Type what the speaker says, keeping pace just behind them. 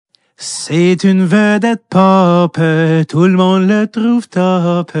C'est une vedette pop, tout le monde le trouve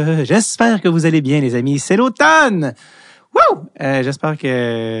top. J'espère que vous allez bien, les amis. C'est l'automne! Wouh! J'espère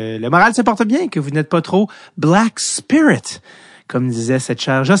que le moral se porte bien, que vous n'êtes pas trop Black Spirit, comme disait cette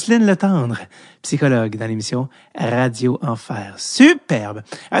chère Jocelyne Letendre, psychologue dans l'émission Radio Enfer. Superbe!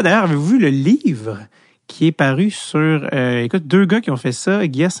 D'ailleurs, avez-vous vu le livre qui est paru sur... écoute, deux gars qui ont fait ça,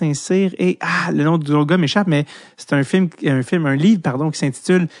 Guy Saint-Cyr et... le nom du gars m'échappe, mais c'est un livre, qui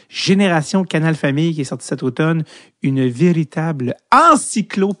s'intitule Génération Canal Famille, qui est sorti cet automne. Une véritable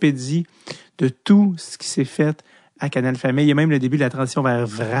encyclopédie de tout ce qui s'est fait à Canal Famille. Il y a même le début de la transition vers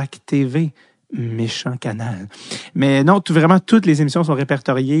VRAC TV. Méchant canal. Mais non, vraiment, toutes les émissions sont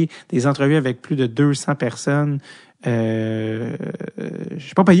répertoriées, des entrevues avec plus de 200 personnes. Je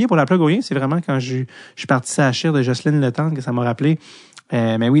suis pas payé pour la plug ou rien, c'est vraiment quand je suis parti à la chire de Jocelyne Letendre que ça m'a rappelé.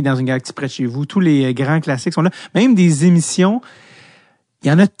 Mais oui, dans une galaxie près de chez vous, tous les grands classiques sont là. Même des émissions, il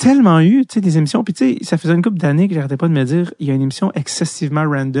y en a tellement eu, tu sais, des émissions. Puis tu sais, ça faisait une couple d'années que j'arrêtais pas de me dire, il y a une émission excessivement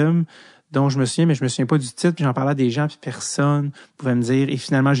random dont je me souviens, mais je me souviens pas du titre, puis j'en parlais à des gens, puis personne pouvait me dire, et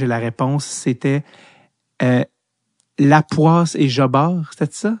finalement, j'ai la réponse, c'était Lapoisse et Jobard, c'était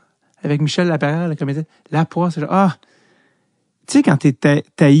ça? Avec Michel Lapierre, le comédien. Lapoisse et Jobard. Tu sais, quand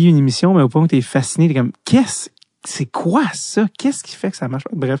t'haïs une émission, mais au point où t'es fasciné, t'es comme, c'est quoi ça? Qu'est-ce qui fait que ça marche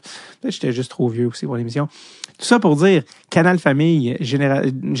pas? Bref, peut-être j'étais juste trop vieux aussi pour l'émission. Tout ça pour dire, Canal Famille,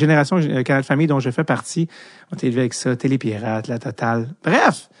 génération Canal Famille dont je fais partie, on t'est élevé avec ça, Télépirate, La Totale.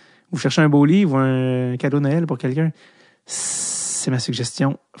 Bref! Vous cherchez un beau livre ou un cadeau de Noël pour quelqu'un, c'est ma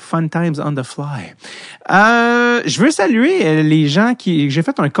suggestion. Fun Times on the Fly. Je veux saluer les gens j'ai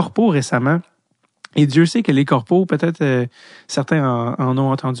fait un corpo récemment. Et Dieu sait que les corpos, peut-être certains en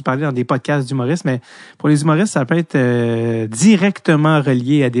ont entendu parler dans des podcasts d'humoristes, mais pour les humoristes, ça peut être directement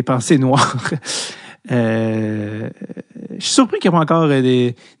relié à des pensées noires. Je suis surpris qu'il n'y ait pas encore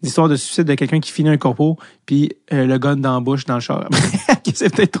des histoires de suicide de quelqu'un qui finit un corpo puis le gun dans la bouche dans le char.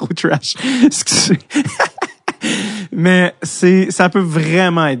 C'est peut-être trop trash. Excusez. Mais ça peut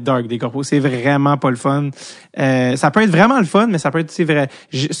vraiment être dark des corpos. C'est vraiment pas le fun. Ça peut être vraiment le fun, mais ça peut être, c'est vrai.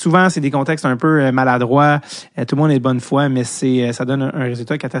 Souvent, c'est des contextes un peu maladroits. Tout le monde est de bonne foi, mais ça donne un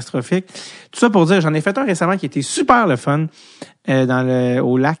résultat catastrophique. Tout ça pour dire, j'en ai fait un récemment qui était super le fun.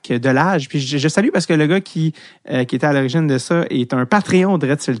 Au lac de l'Age. Puis je salue parce que le gars qui était à l'origine de ça est un Patreon de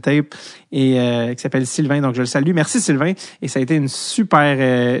Red sur le Tape et qui s'appelle Sylvain. Donc je le salue. Merci Sylvain. Et ça a été une super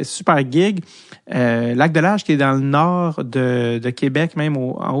gig. Lac de l'Age qui est dans le nord de Québec, même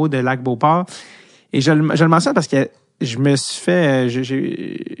en haut de Lac Beauport. Et je le mentionne parce que je me suis fait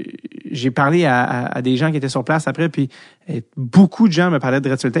j'ai parlé à des gens qui étaient sur place après, puis beaucoup de gens me parlaient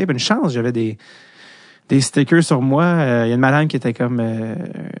de Red sur le Tape. Une chance, j'avais des stickers sur moi. Il y a une madame qui était comme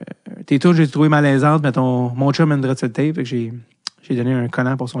tes tours, j'ai trouvé malaisante, mais mon chum aime sur le tape. Fait que j'ai donné un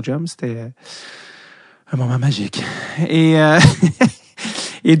collant pour son chum. C'était un moment magique. Et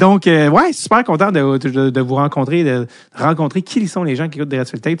et donc ouais, super content de vous rencontrer, de rencontrer qui sont les gens qui écoutent des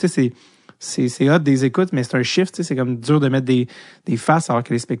sur le tape. Tu sais, c'est hot des écoutes, mais c'est un shift, tu sais, c'est comme dur de mettre des faces alors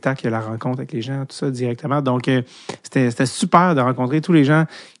que les spectacles, il y a la rencontre avec les gens, tout ça directement. Donc c'était super de rencontrer tous les gens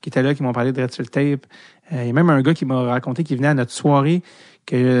qui étaient là, qui m'ont parlé de Red sur le Tape. Il y a même un gars qui m'a raconté qu'il venait à notre soirée,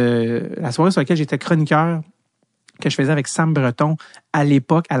 la soirée sur laquelle j'étais chroniqueur, que je faisais avec Sam Breton à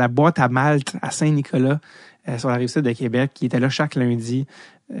l'époque, à la boîte à Malte, à Saint-Nicolas, sur la rive-sud de Québec, qui était là chaque lundi.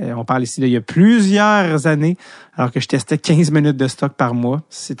 On parle ici d'il y a plusieurs années, alors que je testais 15 minutes de stock par mois,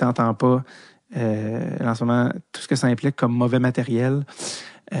 si t'entends pas en ce moment tout ce que ça implique comme mauvais matériel.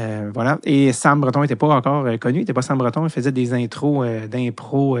 Voilà. Et Sam Breton était pas encore connu, il était pas Sam Breton, il faisait des intros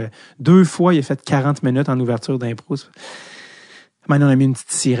d'impro. 2 fois, il a fait 40 minutes en ouverture d'impro. Maintenant, on a mis une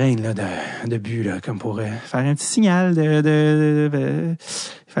petite sirène là, de but, là, comme pour faire un petit signal il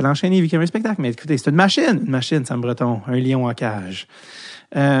fallait enchaîner vu qu'il y avait un spectacle. Mais écoutez, c'est une machine, Sam Breton, un lion en cage.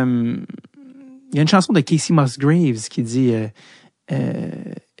 Il y a une chanson de Casey Musgraves qui dit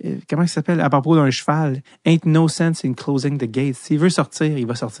comment il s'appelle à propos d'un cheval, Ain't no sense in closing the gates. S'il veut sortir, il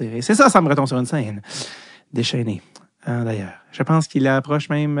va sortir. Et c'est ça, Sam Breton sur une scène. Déchaîné. D'ailleurs. Je pense qu'il approche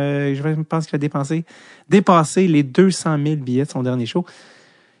même, je pense qu'il a dépassé les 200 000 billets de son dernier show.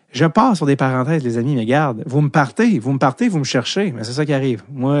 Je pars sur des parenthèses, les amis, mais garde, vous me partez, vous me cherchez, mais c'est ça qui arrive.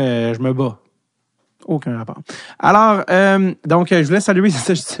 Moi, je me bats. Aucun rapport. Alors, donc, je voulais saluer,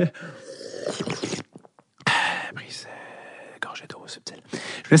 prise gorgée d'eau subtile.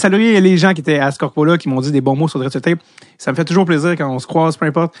 Je voulais saluer les gens qui étaient à ce corpo-là, qui m'ont dit des bons mots sur Dread sur le Tape. Ça me fait toujours plaisir quand on se croise, peu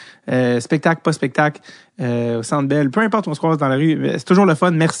importe, spectacle, pas spectacle, au Centre Bell, peu importe où on se croise dans la rue. C'est toujours le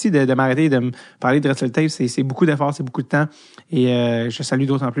fun. Merci de m'arrêter de me parler de Dread sur le Tape. C'est beaucoup d'efforts, c'est beaucoup de temps. Et je salue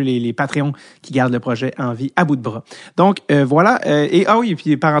d'autant plus les Patreons qui gardent le projet en vie à bout de bras. Donc, voilà. Et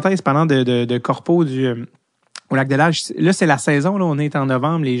puis parenthèse, parlant de corpo au Lac de l'Âge, là, c'est la saison, là, on est en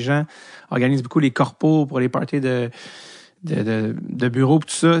novembre, les gens organisent beaucoup les corpos pour les parties de bureau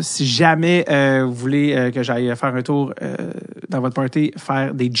tout ça. Si jamais vous voulez que j'aille faire un tour dans votre party,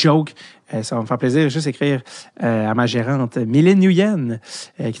 faire des jokes, ça va me faire plaisir. Juste écrire à ma gérante Mylène Nguyen,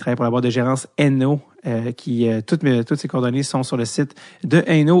 qui travaille pour la boîte de gérance Eno, toutes ses coordonnées sont sur le site de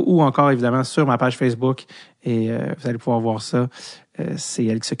Eno ou encore évidemment sur ma page Facebook. Et vous allez pouvoir voir ça. C'est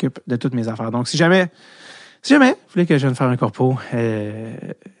elle qui s'occupe de toutes mes affaires. Donc si jamais vous voulez que je vienne faire un corpo, ça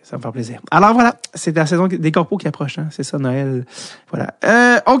va me faire plaisir. Alors voilà, c'est la saison des corpos qui approche, hein? C'est ça, Noël. Voilà.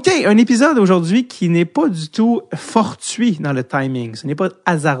 OK, un épisode aujourd'hui qui n'est pas du tout fortuit dans le timing. Ce n'est pas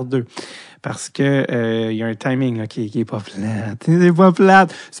hasardeux. Parce que il y a un timing là, qui est pas plate. C'est pas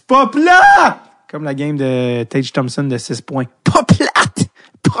plate! C'est pas plate! Comme la game de Tage Thompson de 6 points. Pas plate!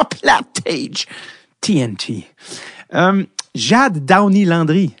 Pas plate, Tage! TNT. Jade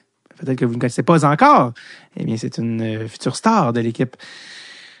Downey-Landry. Peut-être que vous ne connaissez pas encore. Eh bien, c'est une future star de l'équipe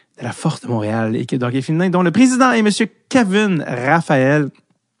de la Force de Montréal, équipe de hockey féminin, dont le président est M. Kevin Raphaël.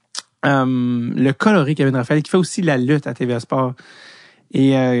 Le coloré Kevin Raphaël, qui fait aussi la lutte à TVA Sport.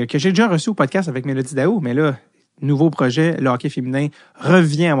 Et que j'ai déjà reçu au podcast avec Mélodie Daou. Mais là, nouveau projet, le hockey féminin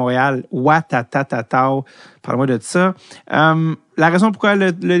revient à Montréal. Watatatatao. Parle-moi de ça. La raison pourquoi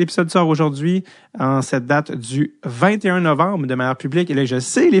l'épisode sort aujourd'hui, en cette date du 21 novembre, de manière publique, et là, je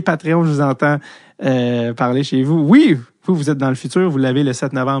sais, les Patreons, je vous entends parler chez vous. Oui, vous êtes dans le futur, vous l'avez le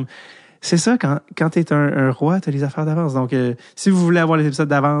 7 novembre. C'est ça, quand t'es un roi, t'as les affaires d'avance. Donc, si vous voulez avoir les épisodes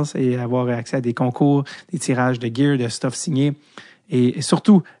d'avance et avoir accès à des concours, des tirages de gear, de stuff signé, et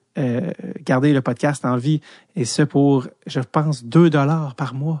surtout, garder le podcast en vie, et ce pour, je pense, 2$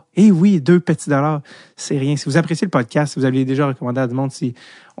 par mois. Et oui, 2 petits dollars, c'est rien. Si vous appréciez le podcast, si vous avez déjà recommandé à du monde, si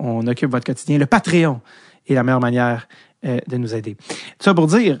on occupe votre quotidien, le Patreon est la meilleure manière de nous aider. Tout ça pour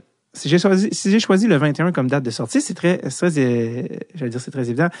dire, si j'ai choisi le 21 comme date de sortie, c'est très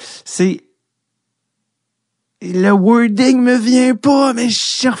évident. C'est le wording me vient pas, mais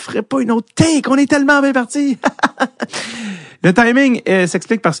je referai pas une autre take. On est tellement bien parti. Le timing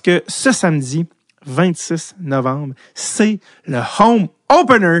s'explique parce que ce samedi, 26 novembre, c'est le home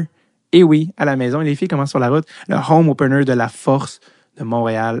opener. Et oui, à la maison, les filles commencent sur la route. Le home opener de la Force de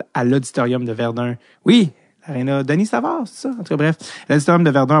Montréal à l'Auditorium de Verdun. Oui, l'aréna Denis Savard, c'est ça? En tout cas, bref, l'Auditorium de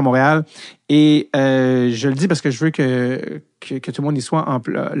Verdun à Montréal. Et je le dis parce que je veux que tout le monde y soit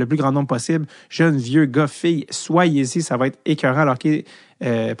le plus grand nombre possible. Jeunes, vieux, gars, filles, soyez-y, ça va être écœurant. Alors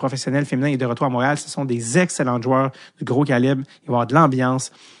professionnel féminin est de retour à Montréal. Ce sont des excellents joueurs du gros calibre. Il va y avoir de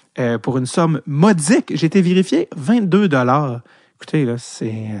l'ambiance pour une somme modique. J'ai été vérifié, 22$. Écoutez, là,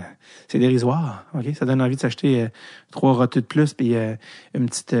 c'est dérisoire. Ok, ça donne envie de s'acheter 3 rôtis de plus puis une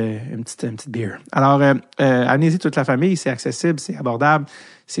petite bière. Alors, allez-y toute la famille. C'est accessible, c'est abordable,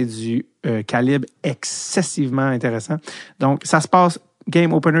 c'est du calibre excessivement intéressant. Donc, ça se passe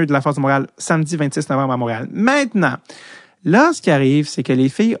game opener de la Force de Montréal samedi 26 novembre à Montréal. Maintenant. Là, ce qui arrive, c'est que les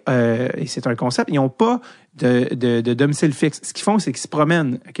filles, et c'est un concept, ils n'ont pas de domicile fixe. Ce qu'ils font, c'est qu'ils se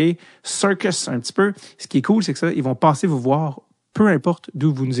promènent, OK? Circus, un petit peu. Ce qui est cool, c'est que ça, ils vont passer vous voir, peu importe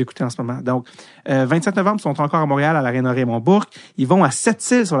d'où vous nous écoutez en ce moment. Donc, 27 novembre, ils sont encore à Montréal, à l'Aréna Raymond-Bourque. Ils vont à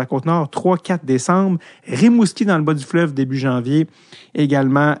Sept-Îles, sur la Côte-Nord, 3-4 décembre. Rimouski, dans le bas du fleuve, début janvier.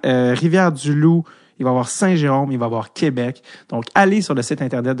 Également, Rivière-du-Loup. Il va y avoir Saint-Jérôme, il va y avoir Québec. Donc, allez sur le site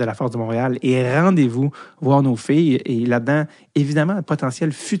Internet de la Force de Montréal et rendez-vous voir nos filles. Et là-dedans, évidemment, un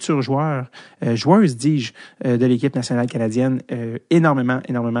potentiel futur joueuses, dis-je, de l'équipe nationale canadienne. Énormément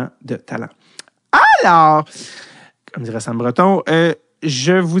de talent. Alors, comme dirait Sam Breton,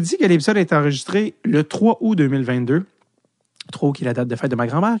 je vous dis que l'épisode est enregistré le 3 août 2022. 3 août qui est la date de fête de ma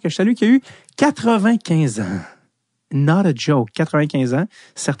grand-mère, que je salue, qui a eu 95 ans. Not a joke, 95 ans.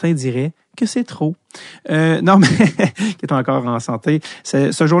 Certains diraient que c'est trop. Non, mais qui est encore en santé.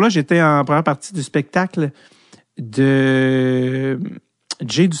 Ce jour-là, j'étais en première partie du spectacle de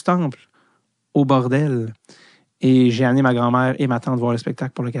Jay du Temple au bordel. Et j'ai amené ma grand-mère et ma tante voir le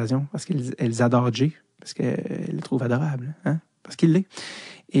spectacle pour l'occasion parce qu'elles adorent Jay, parce qu'elles le trouvent adorable, hein? Parce qu'il l'est.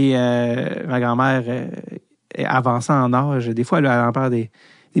 Et ma grand-mère est avançant en âge. Des fois, elle en parle des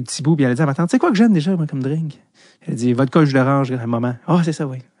petits bouts, puis elle a dit à ma tante, tu sais quoi que j'aime déjà, moi, comme drink? Elle dit, vodka jus d'orange, à un moment. Ah, oh, c'est ça,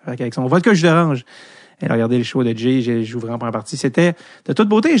 oui. Avec son vodka jus d'orange. Elle a regardé le show de Jay, j'ai joué vraiment en partie. C'était de toute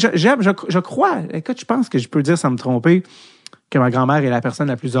beauté. Je crois, écoute, je pense que je peux dire sans me tromper, que ma grand-mère est la personne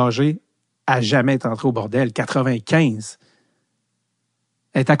la plus âgée à jamais être entrée au bordel. 95.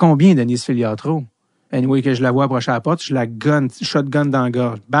 Elle est à combien, Denise Filiatro? Anyway, que je la vois approcher à la porte, je la shotgun dans la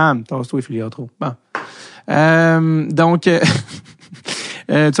gorge. Bam! Tasse-toi, Filiatro. Bon. Donc,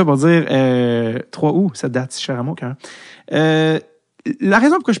 tout ça pour dire 3 août, cette date, cher à moi, quand même. La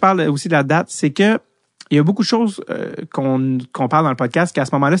raison pourquoi je parle aussi de la date, c'est que il y a beaucoup de choses qu'on parle dans le podcast qu'à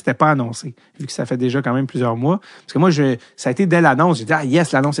ce moment-là, c'était pas annoncé, vu que ça fait déjà quand même plusieurs mois. Parce que moi, ça a été dès l'annonce. J'ai dit,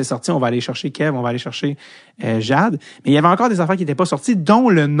 yes, l'annonce est sortie, on va aller chercher Kev, on va aller chercher Jade. Mais il y avait encore des affaires qui n'étaient pas sorties, dont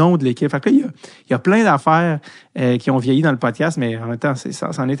le nom de l'équipe. Fait que là, il y a plein d'affaires qui ont vieilli dans le podcast, mais en même temps, ça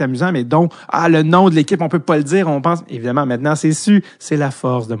en est amusant, mais dont, le nom de l'équipe, on peut pas le dire, on pense, évidemment, maintenant, c'est su, c'est la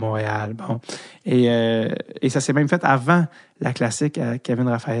Force de Montréal. Bon. Et ça s'est même fait avant la classique à Kevin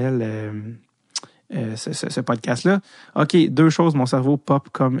Raphaël, ce podcast-là. OK, 2 choses, mon cerveau pop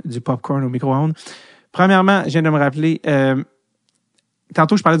comme du popcorn au micro-ondes. Premièrement, je viens de me rappeler,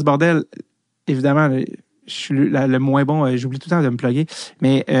 tantôt je parlais du bordel, évidemment, je suis le moins bon, j'oublie tout le temps de me plugger,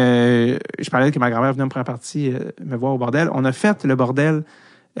 mais je parlais que ma grand-mère venait me prendre partie, me voir au bordel. On a fait le bordel,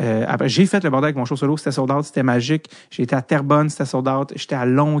 après, j'ai fait le bordel avec mon show solo, c'était sold out, c'était magique. J'ai été à Terrebonne, c'était sold out. J'étais à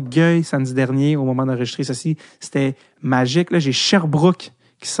Longueuil samedi dernier au moment d'enregistrer ceci, c'était magique. Là, j'ai Sherbrooke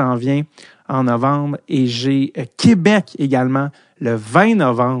qui s'en vient en novembre et j'ai Québec également le 20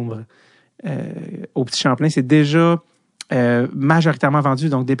 novembre au Petit Champlain. C'est déjà majoritairement vendu,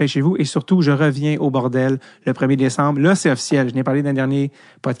 donc dépêchez-vous. Et surtout, je reviens au bordel le 1er décembre. Là, c'est officiel. Je n'ai parlé d'un dernier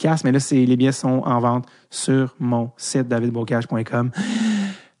podcast, mais là, les billets sont en vente sur mon site davidbocage.com.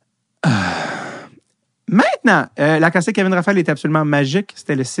 Maintenant, la classique Kevin Raphaël est absolument magique.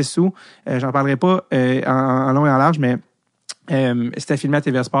 C'était le 6 août. J'en parlerai pas en long et en large, mais c'était filmé à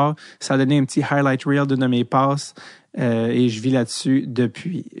TVA Sport. Ça a donné un petit highlight reel d'une de mes passes et je vis là-dessus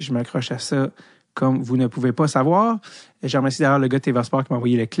depuis. Je m'accroche à ça comme vous ne pouvez pas savoir. Je remercie d'ailleurs le gars de TVA Sport qui m'a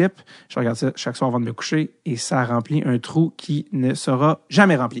envoyé le clip. Je regarde ça chaque soir avant de me coucher et ça remplit un trou qui ne sera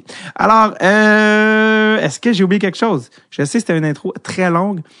jamais rempli. Alors, est-ce que j'ai oublié quelque chose? Je sais que c'était une intro très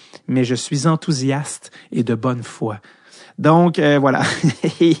longue, mais je suis enthousiaste et de bonne foi. Donc, voilà.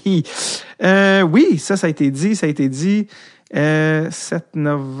 Oui, ça a été dit. 7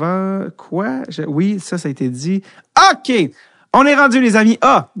 novembre, quoi? Oui, ça a été dit. OK! On est rendu, les amis.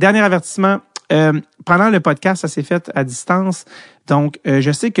 Dernier avertissement. Pendant le podcast, ça s'est fait à distance. Donc,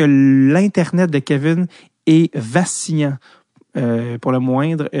 je sais que l'Internet de Kevin est vacillant. Pour le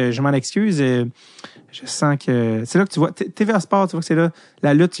moindre. Je m'en excuse. Je sens que... C'est là que tu vois... TVA Sport, tu vois que c'est là.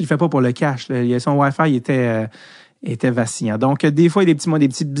 La lutte, tu le fais pas pour le cash. Là. Son Wi-Fi était vacillant. Donc, des fois, il y a des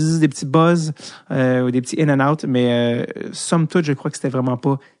petits buzz, des petits buzz, ou des petits in and out, mais somme toute, je crois que c'était vraiment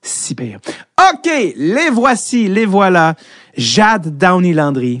pas si pire. OK! Les voilà. Jade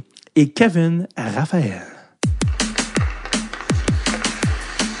Downey-Landry et Kevin Raphaël.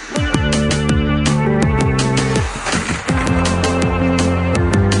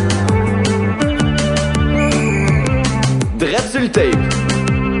 Drette sur le tape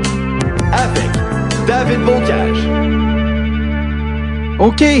avec David Bocage.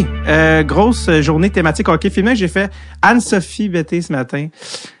 OK. Grosse journée thématique hockey féminin. J'ai fait Anne-Sophie Bété ce matin.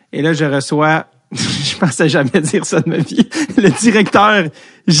 Et là, je reçois, je pensais jamais dire ça de ma vie, le directeur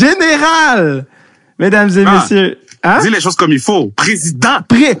général, mesdames et messieurs. Hein? Dis les choses comme il faut. Président.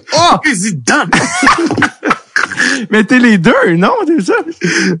 Président. Mettez les deux, non? C'est ça?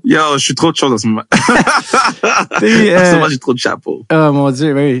 Yo, je suis trop de choses en ce moment. En ce moment, j'ai trop de chapeaux. Oh mon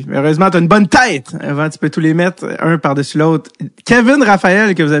Dieu, oui. Heureusement, t'as une bonne tête. Avant, tu peux tous les mettre un par-dessus l'autre. Kevin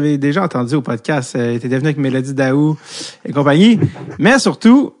Raphaël, que vous avez déjà entendu au podcast, était devenu avec Mélodie Daou et compagnie. Mais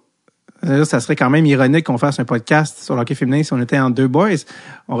surtout, ça serait quand même ironique qu'on fasse un podcast sur le hockey féminin si on était en 2 boys.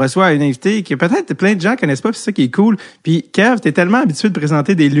 On reçoit une invitée que peut-être plein de gens connaissent pas, puis c'est ça qui est cool. Puis Kev, t'es tellement habitué de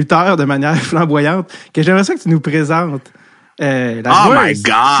présenter des lutteurs de manière flamboyante que j'aimerais ça que tu nous présentes la joueuse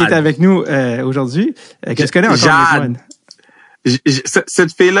qui est avec nous aujourd'hui. Que je connais encore Jade.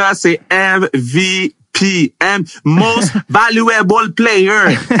 Cette fille-là, c'est MVP. Most Valuable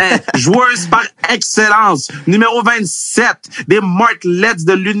Player, joueuse par excellence, numéro 27 des Martlets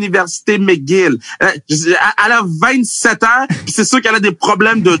de l'Université McGill. Elle a 27 ans, puis c'est sûr qu'elle a des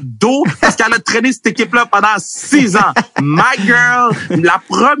problèmes de dos parce qu'elle a traîné cette équipe-là pendant 6 ans. My girl, la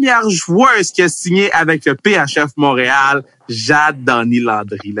première joueuse qui a signé avec le PHF Montréal, Jade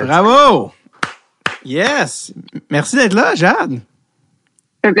Downey-Landry. Bravo! Yes! Merci d'être là, Jade.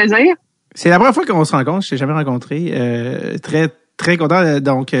 Ça fait plaisir. C'est la première fois qu'on se rencontre. Je t'ai jamais rencontré. Très, très content.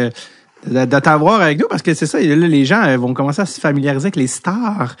 Donc, de t'avoir avec nous parce que c'est ça, là, les gens vont commencer à se familiariser avec les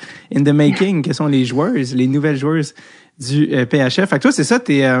stars in the making que sont les joueuses, les nouvelles joueuses du PHF. Fait que toi, c'est ça,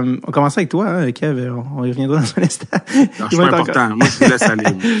 on commence avec toi, hein, Kev, on y reviendra dans un instant. Non, je suis pas important. Moi, je vous laisse aller.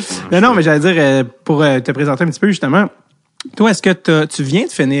 Non, mais j'allais dire, pour te présenter un petit peu, justement, toi, est-ce que tu viens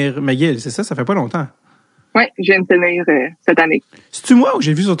de finir McGill, c'est ça? Ça fait pas longtemps. Oui, je viens de finir cette année. C'est-tu moi où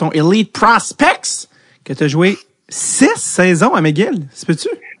j'ai vu sur ton Elite Prospects que tu as joué 6 saisons à McGill? C'est peux-tu?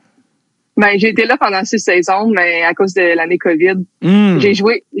 Ben, j'ai été là pendant 6 saisons, mais à cause de l'année COVID, j'ai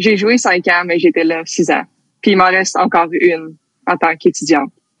joué 5 ans, mais j'étais là 6 ans. Puis il m'en reste encore une en tant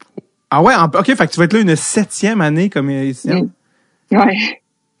qu'étudiante. Ah ouais, OK, fait que tu vas être là une 7e année comme étudiante. Ouais.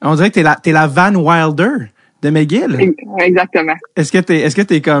 On dirait que t'es la Van Wilder de McGill. Exactement. Est-ce que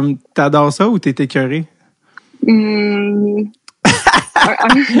t'es comme, t'adores ça ou t'es écœuré? Un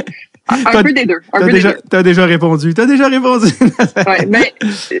peu des deux. T'as déjà répondu. Ouais, mais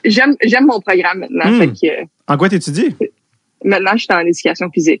j'aime mon programme maintenant. Fait que, en quoi t'étudies? Maintenant, je suis en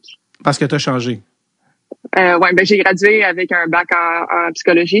éducation physique. Parce que t'as changé. Ouais, ben j'ai gradué avec un bac en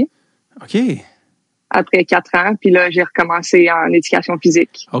psychologie. OK. Après 4 ans, puis là, j'ai recommencé en éducation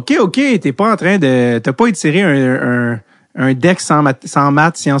physique. OK. T'es pas en train de... T'as pas étiré un deck sans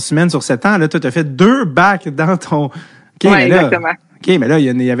maths, sciences humaines sur 7 ans. Là, toi, t'as fait 2 bacs dans ton... Okay, ouais, exactement. OK, mais là,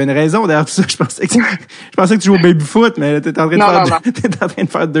 il y avait une raison derrière tout ça. Je pensais que tu jouais au baby-foot, mais t'es en train de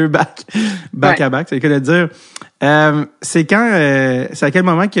faire 2 bacs. Bac à bac, c'est le cas de dire. C'est à quel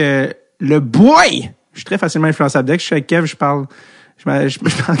moment que le boy... Je suis très facilement influençable. Dès que je suis avec Kev, je parle comme...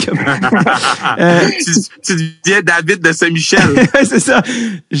 tu deviens David de Saint-Michel. C'est ça.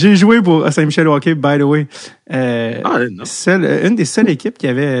 J'ai joué pour Saint-Michel au hockey, by the way. Non. Une des seules équipes qui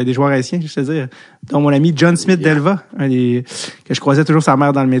avait des joueurs haïtiens, je te dire, dont mon ami John Smith Delva, que je croisais toujours sa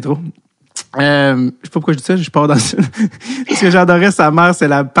mère dans le métro. Je sais pas pourquoi je dis ça, je pars dans ça. Parce que j'adorais sa mère, c'est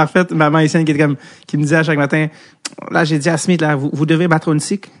la parfaite maman haïtienne qui me disait à chaque matin, là, j'ai dit à Smith, là, vous devez battre une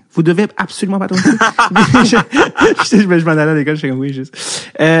cycle. Vous devez absolument battre une cycle. je m'en allais à l'école, je suis comme oui, juste.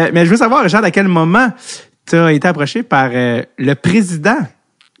 Mais je veux savoir, Richard, à quel moment tu as été approché par le président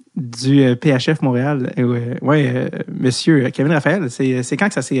du PHF Montréal, monsieur Kevin Raphaël. C'est quand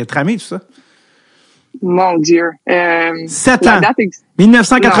que ça s'est tramé, tout ça? Mon Dieu. 7 ans.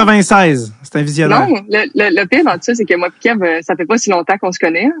 1996. C'est un visionnaire. Non, le pire dans tout ça, c'est que moi et Kev, ça fait pas si longtemps qu'on se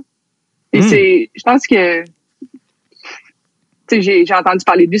connaît. Et je pense que, tu sais, j'ai entendu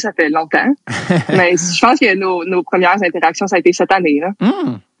parler de lui, ça fait longtemps. Mais je pense que nos premières interactions, ça a été cette année, là.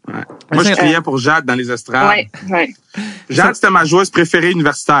 Ouais. Moi, je criais pour Jade dans les estrades. Ouais. Jade, c'était ma joueuse préférée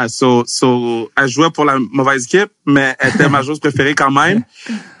universitaire. Elle jouait pour la mauvaise équipe, mais elle était ma joueuse préférée quand même.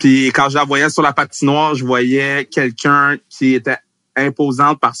 Puis quand je la voyais sur la patinoire, je voyais quelqu'un qui était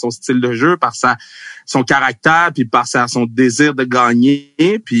imposante par son style de jeu, par son caractère, puis par son désir de gagner.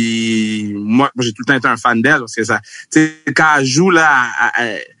 Puis moi, j'ai tout le temps été un fan d'elle parce que ça, tu sais, quand elle joue là,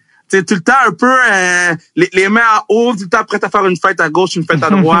 c'est tout le temps un peu les mains en haut, tout le temps prête à faire une fête à gauche, une fête à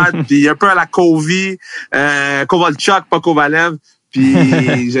droite, puis un peu à la Kovalchuk, pas Kovalev. Puis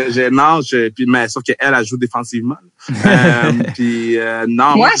puis mais sauf qu'elle elle joue défensivement. Puis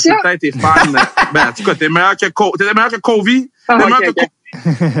non, moi j'ai peut-être été fan. Ben en tout cas, t'es meilleur que Kovi. T'es meilleur que Kovi.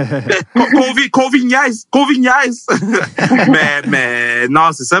 mais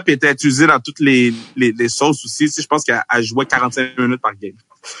non, c'est ça, puis elle était utilisée dans toutes les sauces aussi. Je pense qu'elle jouait 45 minutes par game.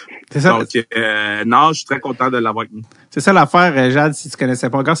 C'est ça. Donc, non, je suis très content de l'avoir avec nous. C'est ça l'affaire, Jade, si tu connaissais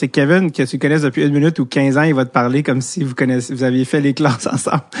pas encore, c'est Kevin, que tu connais depuis 1 minute ou 15 ans, il va te parler comme si vous aviez fait les classes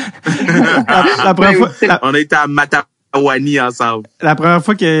ensemble. la première fois, on a été à Matawani ensemble. La première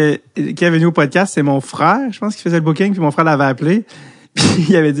fois que Kevin est venu au podcast, c'est mon frère, je pense qu'il faisait le booking, puis mon frère l'avait appelé. Puis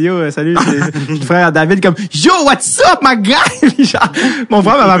il avait dit, yo, salut, c'est le frère David, comme, yo, what's up, my guy? Puis genre, mon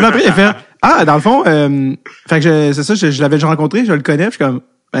frère m'avait appelé après, il a fait, ah, dans le fond, fait que c'est ça, je l'avais déjà rencontré, je le connais, puis je suis comme,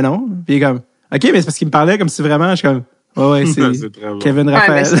 ben non. Puis il est comme, OK, mais c'est parce qu'il me parlait comme si vraiment, je suis comme, ouais, c'est Kevin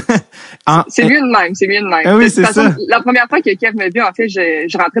Raphaël. C'est mieux de même, c'est mieux de même. Ah oui, c'est ça. La première fois que Kev m'a vu, en fait,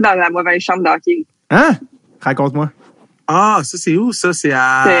 je rentrais dans la mauvaise chambre d'hockey. Hein? Raconte-moi. Ah, ça, c'est où, ça? C'est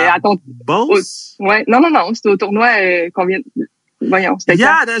à ton Beauce? Ouais, non, c'était au tournoi, voyons, c'était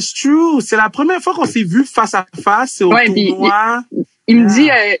yeah, that's true. C'est la première fois qu'on s'est vu face à face, c'est au tournoi. Il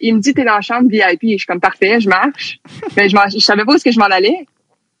me dit, t'es dans la chambre VIP. Je suis comme, parfait, je marche. Mais je savais pas où est-ce que je m'en allais.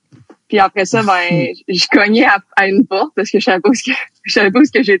 Puis après ça, je cognais à une porte parce que je savais pas où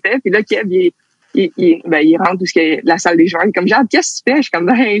est-ce que j'étais. Puis là, Kev, il rentre où est-ce que la salle des joueurs. Il est comme, genre, qu'est-ce que tu fais? Je suis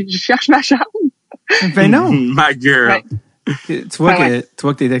comme, je cherche ma chambre. Ben non. My girl. Ouais. Tu vois que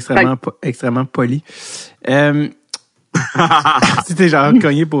t'es extrêmement poli. Si t'es genre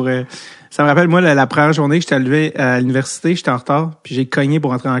cogné pour Ça me rappelle, moi, la première journée que j'étais arrivé à l'université, j'étais en retard, puis j'ai cogné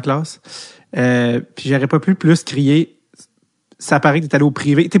pour entrer en classe. Puis j'aurais pas pu plus crier. Ça paraît que t'es allé au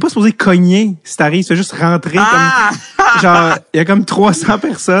privé. T'es pas supposé cogner si t'arrives, tu fais juste rentrer comme... Genre, il y a comme 300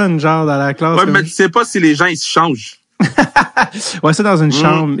 personnes, genre, dans la classe. Ouais, comme... mais tu sais pas si les gens, ils se changent. Ouais, ça, dans une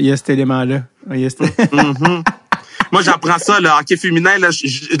chambre, il y a cet élément-là. Ouais, Moi, j'apprends ça, le hockey féminin, là,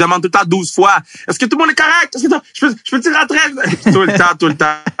 je demande tout le temps 12 fois. Est-ce que tout le monde est correct? Est-ce que je peux-tu rentrer? Tout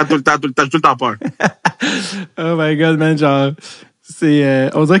le temps peur. Oh my God, man, genre...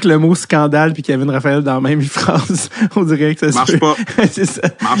 on dirait que le mot scandale puis Kevin Raphaël dans la même phrase, on dirait que ça marche pas. C'est ça.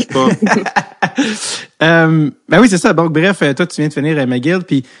 Marche pas. Ben oui, c'est ça. Donc, bref, toi, tu viens de finir McGill,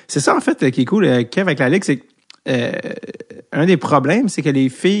 puis c'est ça, en fait, qui est cool, Kev, avec la Ligue, c'est que un des problèmes, c'est que les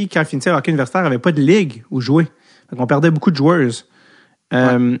filles, quand elles finissaient le hockey universitaire, n'avaient pas de ligue où jouer. Donc, on perdait beaucoup de joueurs.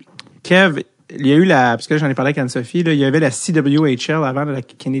 Kev, il y a eu parce que là, j'en ai parlé avec Anne-Sophie, là, il y avait la CWHL avant, la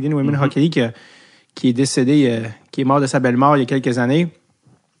Canadian Women Hockey League, qui est décédé, qui est mort de sa belle mort il y a quelques années.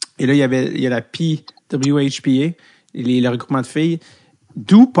 Et là, il y a la PWHPA, le regroupement de filles.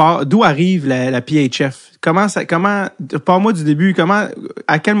 D'où arrive la PHF? Parle-moi du début,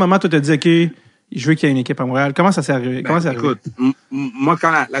 à quel moment toi t'as dit, OK, je veux qu'il y ait une équipe à Montréal? Comment ça s'est arrivé? Écoute, moi,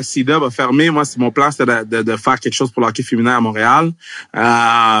 quand la CIDA va fermer, moi, mon plan, c'était de faire quelque chose pour le hockey féminin à Montréal. On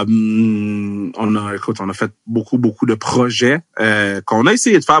a fait beaucoup de projets, qu'on a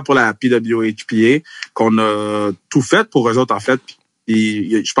essayé de faire pour la PWHPA, qu'on a tout fait pour eux autres, en fait.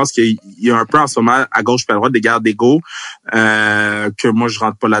 Et je pense qu'il y a un peu en ce moment, à gauche et à droite, des guerres d'ego, que moi, je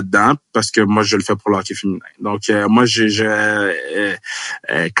rentre pas là-dedans, parce que moi, je le fais pour le hockey féminin. Donc, moi,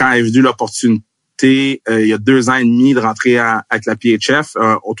 quand est venue l'opportunité, il y a 2 ans et demi de rentrer avec la PHF,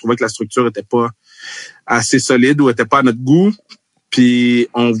 on trouvait que la structure était pas assez solide ou était pas à notre goût, puis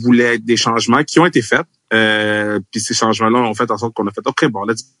on voulait des changements qui ont été faits, puis ces changements-là ont fait en sorte qu'on a fait OK, bon,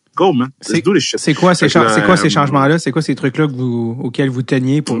 let's go, man. Let's do this shit. C'est quoi ces changements-là? C'est quoi ces trucs-là auxquels vous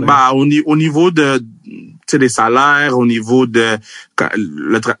teniez pour au niveau de des salaires, au niveau de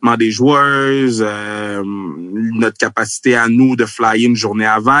le traitement des joueuses, notre capacité à nous de flyer une journée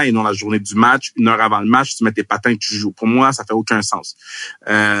avant et non la journée du match, 1 heure avant le match, tu mets tes patins et tu joues. Pour moi, ça fait aucun sens.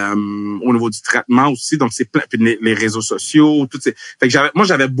 Au niveau du traitement aussi, donc c'est plein, puis les réseaux sociaux, tout fait que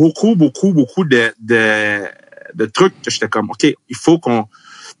j'avais beaucoup de trucs que j'étais comme OK, il faut qu'on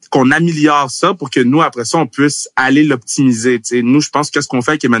améliore ça pour que nous, après ça, on puisse aller l'optimiser. T'sais. Nous, je pense que ce qu'on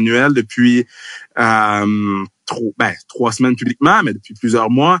fait avec Emmanuel depuis 3 semaines publiquement, mais depuis plusieurs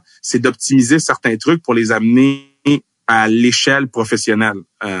mois, c'est d'optimiser certains trucs pour les amener à l'échelle professionnelle.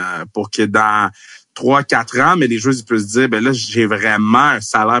 Pour que dans 3-4 ans, mais les joueurs ils peuvent se dire, ben là, j'ai vraiment un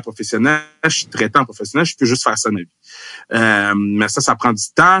salaire professionnel, je suis traitant professionnel, je peux juste faire ça de ma vie. Mais ça prend du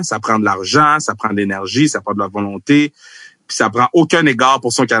temps, ça prend de l'argent, ça prend de l'énergie, ça prend de la volonté. Puis ça prend aucun égard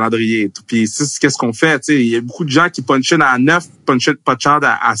pour son calendrier. Puis qu'est-ce qu'on fait? Tu sais, il y a beaucoup de gens qui punchent à 9, punchent pas de chance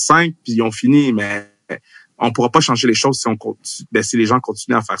à 5, puis ils ont fini, mais on pourra pas changer les choses si les gens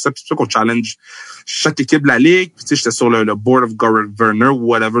continuent à faire ça. Puis c'est pour ça qu'on challenge chaque équipe de la Ligue. Puis tu sais, j'étais sur le board of governor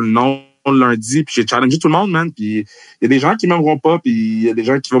ou whatever le nom lundi, puis j'ai challengé tout le monde, man. Puis il y a des gens qui m'aimeront pas, puis il y a des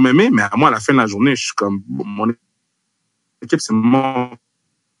gens qui vont m'aimer, mais à moi, à la fin de la journée, je suis comme mon équipe, c'est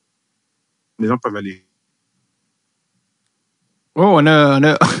les gens peuvent aller. Oh, on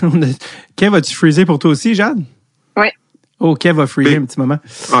a... Kev, as-tu freezé pour toi aussi, Jade? Oui. Oh, Kev va freezer un petit moment.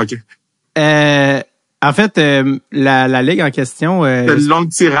 Ah, OK. En fait, la ligue en question... c'est une longue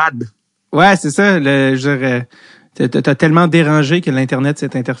tirade. Ouais, c'est ça. T'as tellement dérangé que l'Internet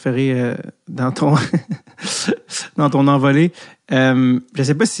s'est interféré dans ton dans ton envolée. Je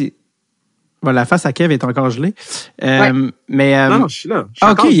sais pas si... Bon, la face à Kev est encore gelée. Ouais. Mais, non, je suis là.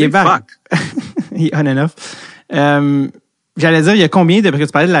 OK, il est back. Il est on and off. J'allais dire, il y a combien parce que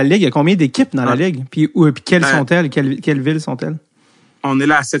tu parlais de la Ligue, il y a combien d'équipes dans la Ligue? Puis quelles sont-elles? Quelles villes sont-elles? On est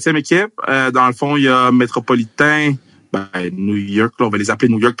la 7e équipe. Dans le fond, il y a Métropolitain, New York, là, on va les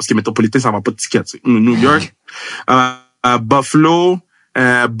appeler New York parce que Métropolitain, ça vend pas de tickets. T'sais. New York, Buffalo,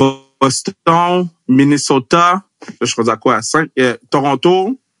 Boston, Minnesota, là, je crois à quoi? 5,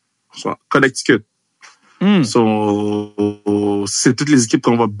 Toronto, Connecticut. C'est toutes les équipes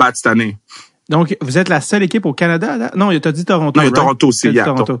qu'on va battre cette année. Donc, vous êtes la seule équipe au Canada, là? Non, t'as dit Toronto. Non, il y a Toronto aussi.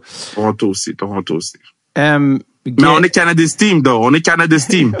 Toronto aussi. Mais on est Canada's team, though. On est Canada's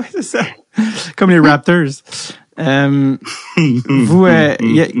team. C'est ça. Comme les Raptors. Vous,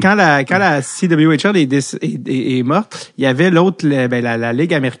 quand la CWHL est morte, il y avait l'autre, la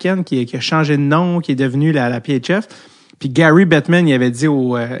Ligue américaine qui a changé de nom, qui est devenue la PHF. Puis Gary Bettman, il avait dit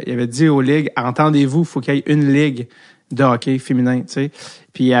aux ligues, entendez-vous, faut qu'il y ait une ligue. de hockey féminin, tu sais.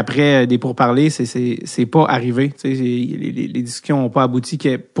 Puis après, des pourparlers, c'est pas arrivé, tu sais. Les discussions n'ont pas abouti.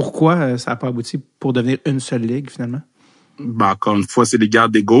 Pourquoi ça n'a pas abouti pour devenir une seule ligue, finalement? Ben, encore une fois, c'est des guerres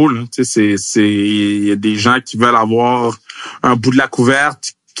d'ego, là. Tu sais, il y a des gens qui veulent avoir un bout de la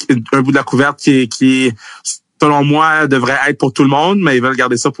couverte qui selon moi, devrait être pour tout le monde, mais ils veulent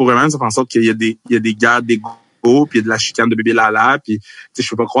garder ça pour eux-mêmes. Ça fait en sorte qu'il y a des guerres d'ego, puis il y a de la chicane de bébé lala, puis tu sais, je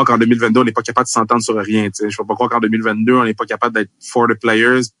peux pas croire qu'en 2022, on n'est pas capable de s'entendre sur rien, tu sais. Je peux pas croire qu'en 2022, on n'est pas capable d'être for the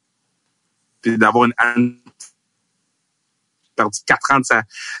players, puis d'avoir perdu 4 ans de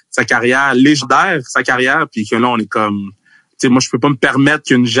sa carrière légendaire, sa carrière, puis que là, on est comme... Tu sais, moi, je peux pas me permettre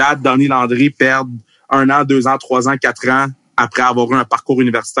qu'une Jade Dany-Landry perde 1 an, 2 ans, 3 ans, 4 ans après avoir eu un parcours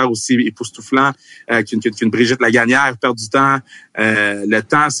universitaire aussi époustouflant qu'une Brigitte Lagagnère perd du temps. Le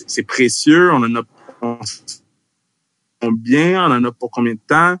temps, c'est précieux. On en a combien? On en a pour combien de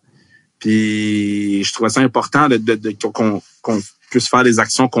temps? Puis je trouvais ça important qu'on puisse faire des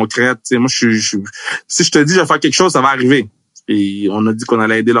actions concrètes. Tu sais, moi, si je te dis je vais faire quelque chose, ça va arriver. Et on a dit qu'on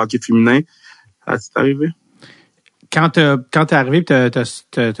allait aider le hockey féminin. C'est arrivé. Quand t'es arrivé et t'as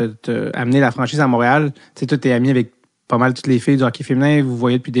amené la franchise à Montréal, tu sais, toi, t'es ami avec pas mal toutes les filles du hockey féminin, vous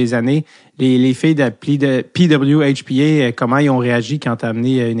voyez depuis des années. Les filles de PWHPA, comment ils ont réagi quand t'as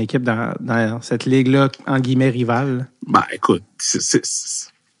amené une équipe dans cette ligue-là, en guillemets, rivale? Ben, écoute, c'est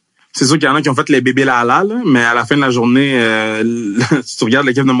sûr qu'il y en a qui ont fait les bébés là, mais à la fin de la journée, si tu regardes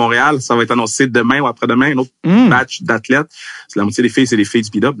l'équipe de Montréal, ça va être annoncé demain ou après-demain, un autre batch d'athlètes. C'est la moitié des filles, c'est des filles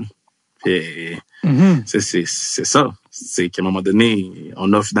du PW. Et c'est ça. C'est qu'à un moment donné,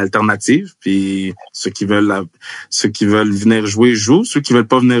 on offre une alternative, puis ceux qui veulent venir jouer, jouent. Ceux qui veulent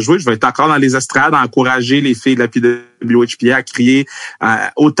pas venir jouer, je vais être encore dans les estrades à encourager les filles de la PWHPA à crier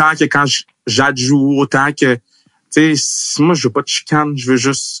autant que quand Jade joue, autant que, tu sais, moi, je veux pas de chicane, je veux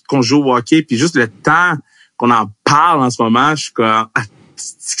juste qu'on joue au hockey, puis juste le temps qu'on en parle en ce moment, je suis comme,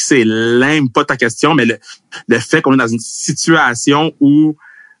 c'est lame, pas ta question, mais le fait qu'on est dans une situation où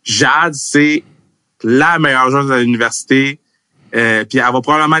Jade, c'est la meilleure joueuse de l'université, puis elle va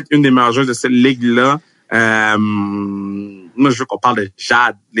probablement être une des meilleures joueuses de cette ligue-là. Moi, je veux qu'on parle de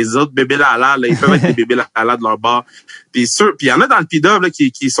Jade. Les autres bébés là, ils peuvent être des bébés là de leur bord. Puis il y en a dans le PW là,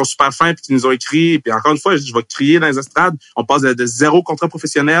 qui sont super fins puis qui nous ont écrit. Puis encore une fois, je vais crier dans les estrades. On passe de 0 contrat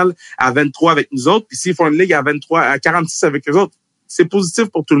professionnel à 23 avec nous autres. Puis s'ils font une ligue à 23, à 46 avec eux autres, c'est positif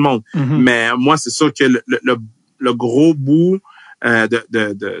pour tout le monde. Mais moi, c'est sûr que le gros bout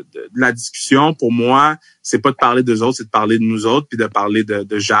de la discussion, pour moi, c'est pas de parler d'eux autres, c'est de parler de nous autres, puis de parler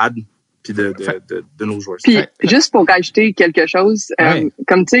de Jade, puis de nos joueurs. Puis juste pour rajouter quelque chose,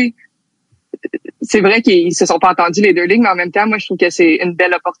 comme tu sais, c'est vrai qu'ils se sont pas entendus les deux ligues, mais en même temps, moi je trouve que c'est une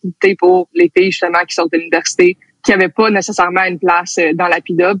belle opportunité pour les filles justement qui sortent de l'université, qui avaient pas nécessairement une place dans la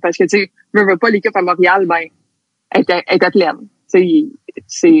PIDOB, parce que tu sais, veux pas l'équipe à Montréal, ben était pleine. Tu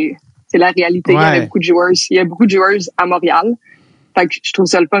sais, c'est la réalité. Ouais. Il y a beaucoup de joueuses à Montréal. Fait que je trouve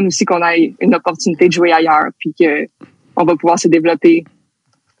ça le fun aussi qu'on ait une opportunité de jouer ailleurs, puis que on va pouvoir se développer.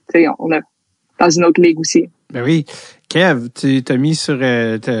 Tu sais, on a dans une autre ligue aussi. Ben oui. Kev, tu t'as mis sur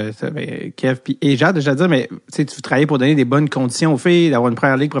Kev et Jade, je veux dire, mais tu travaillais pour donner des bonnes conditions aux filles, d'avoir une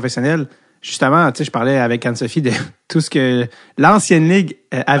première ligue professionnelle. Justement, tu sais, je parlais avec Anne-Sophie de tout ce que l'ancienne ligue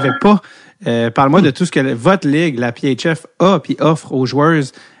avait pas. Parle-moi de tout ce que votre ligue, la PHF, a puis offre aux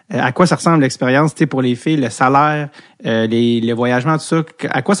joueuses. À quoi ça ressemble l'expérience, tu sais, pour les filles, le salaire, les voyagements, tout ça.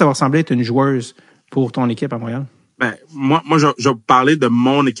 À quoi ça va ressembler être une joueuse pour ton équipe à Montréal? Ben, moi, je vais parler de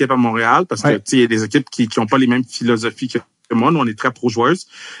mon équipe à Montréal parce que, tu sais, il y a des équipes qui ont pas les mêmes philosophies que moi. Nous, on est très pro-joueuses.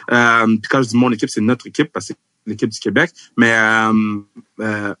 Puis quand je dis mon équipe, c'est notre équipe parce que c'est l'équipe du Québec. Mais,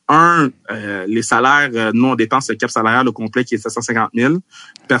 les salaires, nous, on dépense le cap salarial au complet qui est 750 000.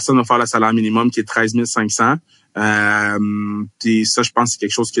 Personne ne va faire le salaire minimum qui est 13 500. Puis ça, je pense que c'est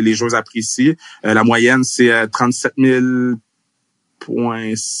quelque chose que les joueurs apprécient. La moyenne, c'est 37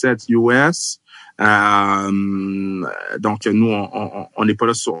 000,7 US. Donc nous, on n'est pas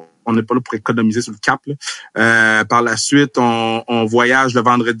là pour économiser sur le cap. Par la suite, on voyage le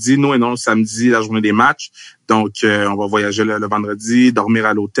vendredi, nous, et non le samedi, la journée des matchs. Donc on va voyager le vendredi, dormir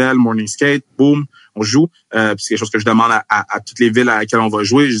à l'hôtel, morning skate, boom, on joue. Puis c'est quelque chose que je demande à toutes les villes à laquelle on va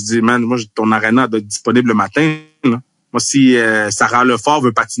jouer. Je dis, man, moi, ton arena doit être disponible le matin. Là. Moi, si Sarah Lefort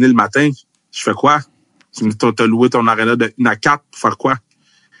veut patiner le matin, je fais quoi? Tu me dis, t'as loué ton arena de 1 à 4 pour faire quoi?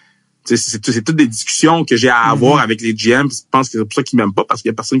 C'est toutes des discussions que j'ai à avoir avec les GM. Je pense que c'est pour ça qu'ils m'aiment pas, parce qu'il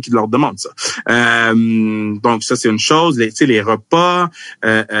y a personne qui leur demande ça. Donc ça, c'est une chose. Les repas,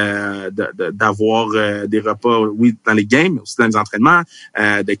 d'avoir des repas, oui, dans les games, mais aussi dans les entraînements,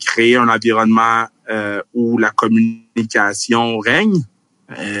 de créer un environnement où la communication règne.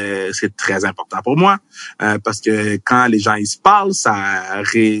 C'est très important pour moi parce que quand les gens ils se parlent, ça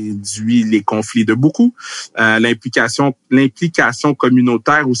réduit les conflits de beaucoup. L'implication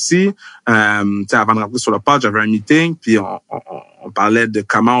communautaire aussi. Avant de rentrer sur le pod, j'avais un meeting puis on parlait de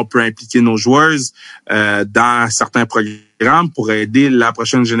comment on peut impliquer nos joueurs dans certains programmes pour aider la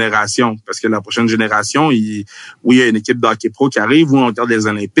prochaine génération. Parce que la prochaine génération, oui, il y a une équipe de hockey pro qui arrive, où on regarde les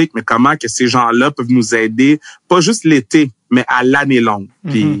Olympiques, mais comment que ces gens-là peuvent nous aider, pas juste l'été, mais à l'année longue.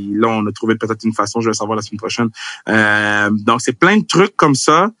 Puis là, on a trouvé peut-être une façon, je vais le savoir la semaine prochaine. Donc, c'est plein de trucs comme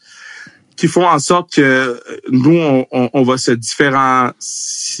ça qui font en sorte que nous, on va se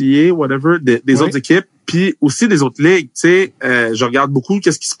différencier, whatever, des autres équipes. Puis aussi des autres ligues, tu sais, je regarde beaucoup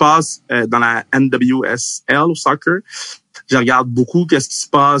qu'est-ce qui se passe dans la NWSL au soccer. Je regarde beaucoup qu'est-ce qui se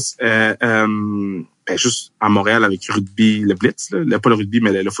passe juste à Montréal avec rugby, le Blitz, là. Pas le rugby,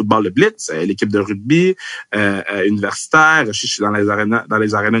 mais le football, le Blitz, l'équipe de rugby universitaire. Je suis dans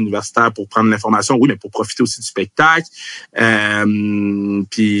les arénas universitaires pour prendre l'information, oui, mais pour profiter aussi du spectacle.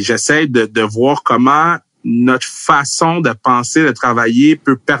 Puis j'essaie de voir comment notre façon de penser, de travailler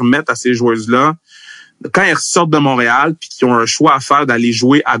peut permettre à ces joueuses-là, quand ils ressortent de Montréal puis qu'ils ont un choix à faire d'aller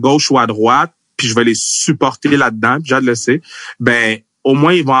jouer à gauche ou à droite, puis je vais les supporter là-dedans, puis Jade le sait, ben au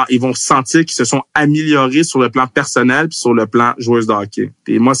moins ils vont sentir qu'ils se sont améliorés sur le plan personnel puis sur le plan joueuse de hockey.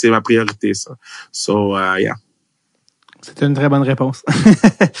 Et moi, c'est ma priorité, ça. So, yeah. C'est une très bonne réponse.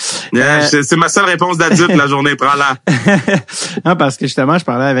 C'est ma seule réponse d'adulte la journée, prends-la. Non, parce que justement, je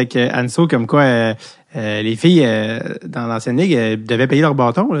parlais avec Anso comme quoi les filles dans l'ancienne ligue devaient payer leur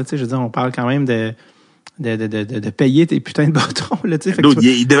bâton. Là, je veux dire, on parle quand même de payer tes putains de bâtons. Là,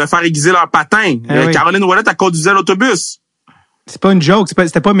 ils devaient faire aiguiser leur patin. Oui. Caroline Ouellet, elle conduisait l'autobus. C'est pas une joke,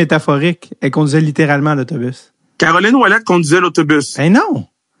 c'était pas métaphorique. Elle conduisait littéralement l'autobus. Caroline Ouellet conduisait l'autobus. Non!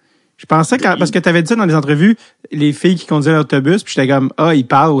 Je pensais parce que tu avais dit ça dans les entrevues, les filles qui conduisaient l'autobus, puis j'étais comme, ils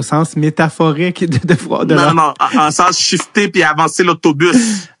parlent au sens métaphorique de Non, en sens shifter puis avancer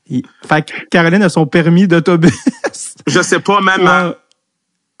l'autobus. Fait que Caroline a son permis d'autobus. Je sais pas, même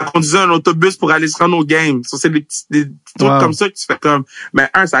elle conduisait un autobus pour aller se rendre au game. Ça, c'est des petits trucs comme ça que tu fais comme, mais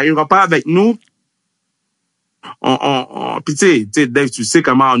ça arrivera pas avec nous. Puis tu sais, Dave, tu sais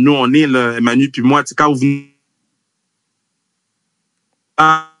comment nous on est, là, Manu puis moi, tu sais, quand vous venez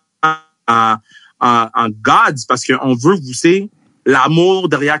en God, parce qu'on veut que vous savez l'amour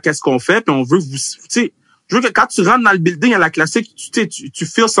derrière qu'est-ce qu'on fait, puis on veut que vous, tu sais, je veux que quand tu rentres dans le building à la classique, tu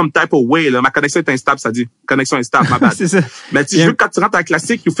feel some type of way, là. Ma connexion est instable, ça dit. Connexion instable, ma bad. C'est ça. Mais je veux que quand tu rentres à la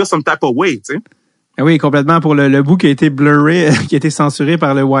classique, you feel some type of way, tu sais. Oui, complètement. Pour le bout qui a été blurré, qui a été censuré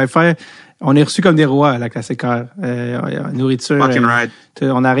par le Wi-Fi, on est reçus comme des rois à la classique heure. Nourriture.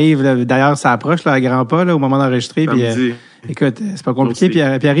 On arrive, là, d'ailleurs, ça approche là, à grands pas là, au moment d'enregistrer. Puis, écoute, c'est pas compliqué. Puis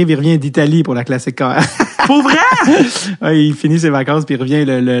arrive, il revient d'Italie pour la classique heure. Pour vrai? Ouais, il finit ses vacances, puis il revient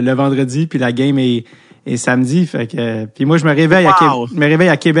le vendredi, puis la game est samedi. Fait que, puis moi, je me réveille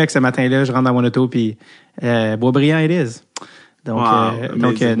à Québec ce matin-là. Je rentre dans mon auto, puis Boisbriand it is. Donc,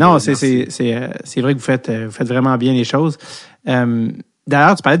 non, c'est vrai que vous faites vraiment bien les choses.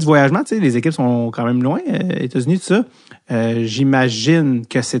 D'ailleurs, tu parlais du voyagement, tu sais, les équipes sont quand même loin, États-Unis, tout ça. J'imagine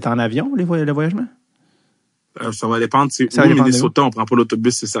que c'est en avion, le voyagement? Ça va dépendre. Oui, Minnesota, on prend pas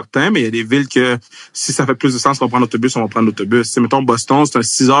l'autobus, c'est certain, mais il y a des villes que si ça fait plus de sens qu'on prend l'autobus, on va prendre l'autobus. Si, mettons, Boston, c'est un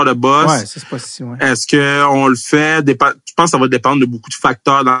 6 heures de bus. Ouais, c'est pas si, ouais. Est-ce que on le fait? Je pense que ça va dépendre de beaucoup de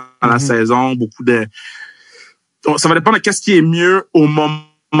facteurs dans la saison, ça va dépendre de qu'est-ce qui est mieux au moment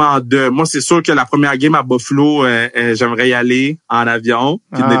de. Moi, c'est sûr que la première game à Buffalo, j'aimerais y aller en avion,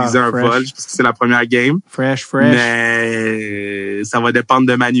 puis d'analyser un vol, parce que c'est la première game. Fresh. Mais ça va dépendre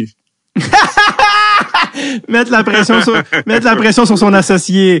de Manu. Mettre la pression sur son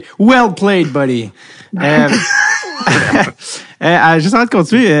associé. Well played, buddy. Juste avant de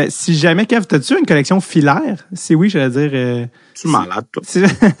continuer, si jamais, Kev, t'as-tu une collection filaire? Si oui, j'allais dire... Tu es malade, toi.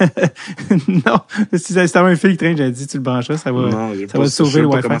 Non, si c'était un fil qui traîne, j'allais dit, tu le brancheras, ça va sauver le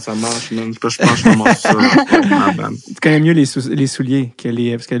Wi-Fi. Comment ça marche, man. Je pense que je commence ça. Tu connais mieux les souliers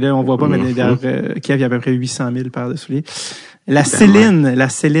parce que là, on voit pas, mais derrière, Kev, il y a à peu près 800 000 paires de souliers. La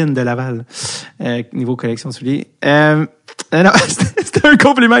Céline de Laval, niveau collection de souliers. Non, c'était un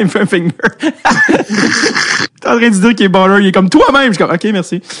compliment, il me fait un finger. T'es en train de dire qu'il est baller, il est comme toi-même. Je suis comme, OK,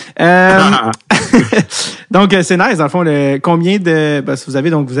 merci. Donc, c'est nice, dans le fond, combien de,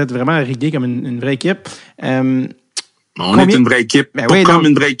 vous êtes vraiment rigué comme une vraie équipe. On est une vraie équipe. Ben pas comme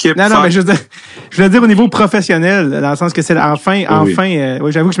une vraie équipe. Non, mais je veux dire au niveau professionnel, dans le sens que c'est enfin,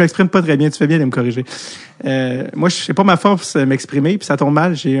 j'avoue que je m'exprime pas très bien, tu fais bien de me corriger. Moi, je sais pas ma force m'exprimer, puis ça tombe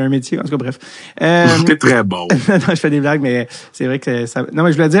mal, j'ai un métier, en tout cas, bref. T'es très bon. Non, je fais des blagues, mais c'est vrai que ça, non,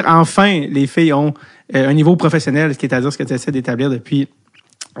 mais je voulais dire, enfin, les filles ont un niveau professionnel, ce qui est à dire ce que tu essaies d'établir depuis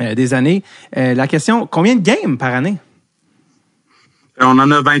des années. La question, combien de games par année? On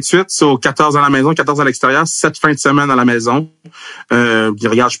en a 28, sur 14 à la maison, 14 à l'extérieur, 7 fins de semaine à la maison.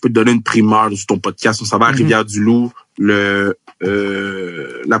 Regarde, je peux te donner une primeur sur ton podcast. On s'en va à Rivière-du-Loup. La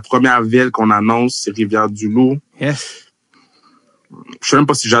première ville qu'on annonce, c'est Rivière-du-Loup. Yes. Je sais même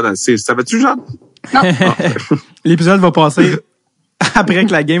pas si Jade a... Savais-tu, Jade? Non. L'épisode va passer après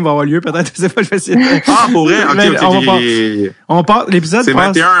que la game va avoir lieu. Peut-être, je sais pas, je vais essayer. Ah, pour vrai? OK, Mais OK. on part, l'épisode C'est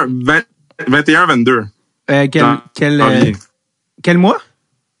passe... 21-22. Quel mois?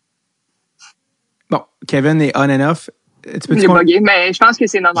 Bon, Kevin est on and off. Tu peux J'ai bugué, mais je pense que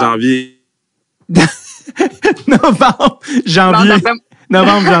c'est novembre. Janvier. Novembre, janvier.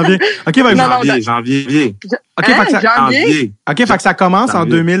 Novembre, janvier. OK, ben, Janvier. OK, fait que ça... Janvier? OK, fait que ça commence en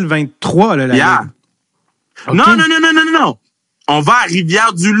 2023, là, la Yeah. Okay. Non. On va à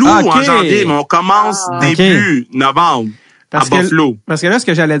Rivière-du-Loup en janvier, mais on commence début novembre. Parce que là, ce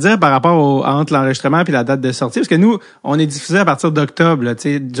que j'allais dire par rapport entre l'enregistrement et la date de sortie, parce que nous, on est diffusé à partir d'octobre, là,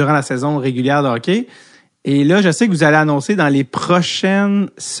 durant la saison régulière de hockey. Et là, je sais que vous allez annoncer dans les prochaines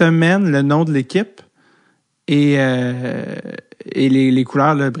semaines le nom de l'équipe et les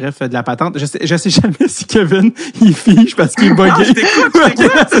couleurs, là, bref, de la patente. Je sais jamais si Kevin, il fiche parce qu'il est bugué. Ah, je t'écoute.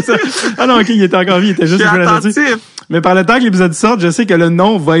 C'est ça. Ah non, OK, il était encore vie, il était juste... Mais par le temps que l'épisode sorte, je sais que le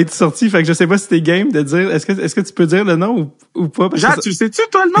nom va être sorti, fait que je sais pas si t'es game de dire, est-ce que tu peux dire le nom ou pas? Jade, tu le sais-tu,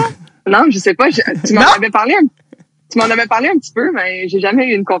 toi, le nom? Non, je sais pas. Tu m'en avais parlé un petit peu, mais j'ai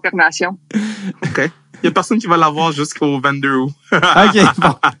jamais eu une confirmation. OK. Il y a personne qui va l'avoir jusqu'au 22 août. OK,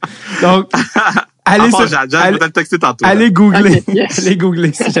 bon. Donc, allez allez googler. Okay, yes. Allez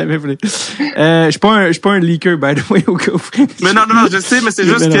googler si jamais vous voulez. Je suis pas un leaker, by the way, au cas où. Mais non, je sais, mais c'est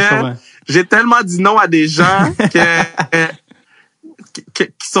juste que j'ai tellement dit non à des gens qui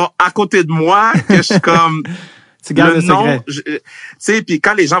sont à côté de moi que je suis comme... Tu gardes le secret. Tu sais, puis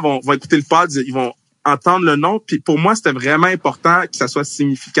quand les gens vont écouter le pod, ils vont entendre le nom. Puis pour moi, c'était vraiment important que ça soit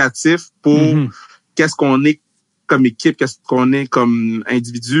significatif pour qu'est-ce qu'on est comme équipe, qu'est-ce qu'on est comme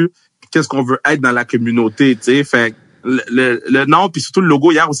individu, qu'est-ce qu'on veut être dans la communauté, tu sais. Fait le nom, puis surtout le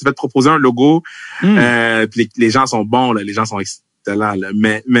logo. Hier, on s'est fait proposer un logo. Puis les gens sont bons, là, les gens sont excellents. Là.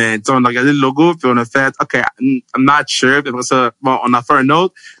 Mais tu sais, on a regardé le logo, puis on a fait, OK, I'm not sure. Puis après ça, bon, on a fait un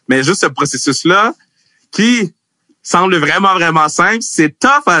autre. Mais juste ce processus-là, qui semble vraiment, vraiment simple, c'est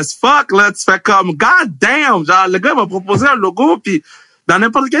tough as fuck, là. Tu fais comme, God damn! Genre, le gars m'a proposé un logo, puis dans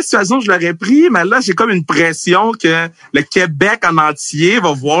n'importe quelle situation, je l'aurais pris, mais là, j'ai comme une pression que le Québec en entier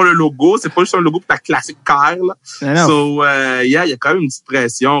va voir le logo. C'est pas juste un logo pour ta classique car, là. So, il y a quand même une petite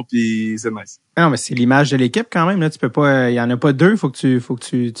pression, puis c'est nice. Non, mais c'est l'image de l'équipe quand même, là. Tu peux pas, il y en a pas deux, faut que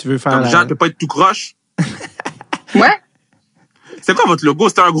tu veux faire. Comme Jean peut pas être tout croche. Ouais. C'est quoi votre logo?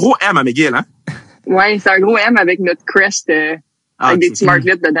 C'est un gros M à McGill, hein? Ouais, c'est un gros M avec notre crest, avec des petits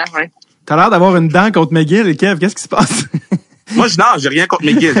marklets dedans, ouais. T'as l'air d'avoir une dent contre McGill, et Kev, qu'est-ce qui se passe? Moi, j'ai rien contre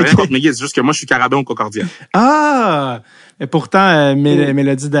McGill. C'est juste que moi, je suis Carabin au Concordia. Ah! Mais pourtant,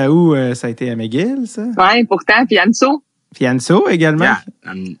 Mélodie Daou, ça a été à McGill, ça? Ouais, pourtant, puis Anso. Puis Anso également. Yeah,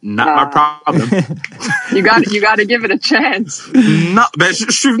 not my problem. You gotta give it a chance. Non, ben,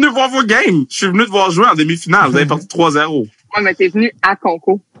 je suis venu voir vos games. Je suis venu te voir jouer en demi-finale. Vous avez perdu 3-0. Ouais, mais t'es venu à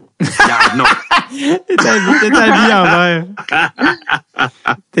Conco. Yeah, non. T'es habillé en vert.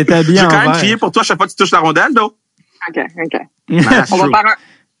 T'es habillé en vert. J'ai quand même crié pour toi chaque fois que tu touches la rondelle, donc. OK.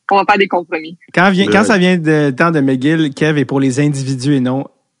 On va faire des compromis. Quand ça vient de temps de McGill, Kev est pour les individus et non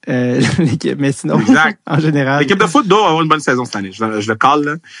l'équipe. Mais sinon, exact. En général. L'équipe de foot doit avoir une bonne saison cette année. Je le cale,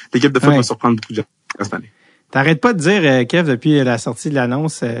 là. L'équipe de foot va surprendre beaucoup de gens cette année. T'arrêtes pas de dire, Kev, depuis la sortie de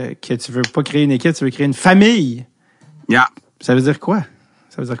l'annonce, que tu veux pas créer une équipe, tu veux créer une famille. Yeah. Ça veut dire quoi?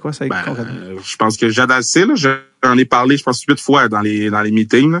 Ça, je pense que Jade assez, là. J'en ai parlé, je pense, 8 fois dans les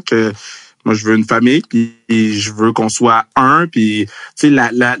meetings, là, que moi, je veux une famille, puis je veux qu'on soit un, puis tu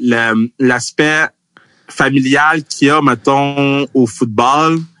sais, l'aspect familial qu'il y a, mettons, au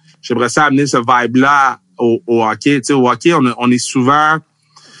football, j'aimerais ça amener ce vibe-là au hockey. Tu sais, au hockey, on est souvent...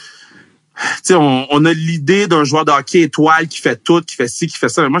 Tu sais, on a l'idée d'un joueur de hockey étoile qui fait tout, qui fait ci, qui fait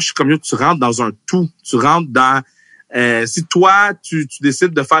ça. Mais moi, je suis comme, tu rentres dans un tout. Tu rentres dans... si toi, tu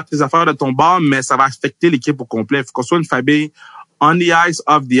décides de faire tes affaires de ton bord, mais ça va affecter l'équipe au complet. Il faut qu'on soit une famille on the ice,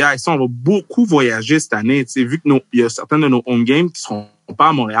 off the ice. On va beaucoup voyager cette année. Tu sais, vu que il y a certains de nos home games qui seront pas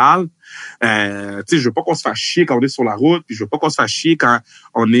à Montréal. Tu sais, je veux pas qu'on se fasse chier quand on est sur la route, puis je veux pas qu'on se fasse chier quand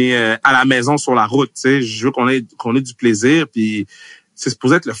on est à la maison sur la route. Tu sais, je veux qu'on ait du plaisir, puis c'est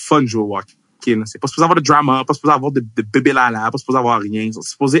supposé être le fun de jouer au hockey. C'est pas supposé avoir de drama, pas supposé avoir de bébé lala, pas supposé avoir rien. C'est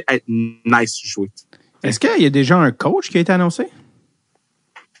supposé être nice de jouer. Est-ce qu'il y a déjà un coach qui a été annoncé?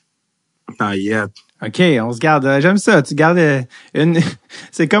 Not yet. OK, on se garde. J'aime ça. Tu gardes une.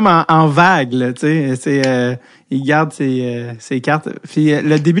 C'est comme en vague, là, tu sais. C'est il garde ses cartes. Puis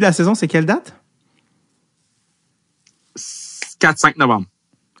le début de la saison, c'est quelle date? 4-5 novembre.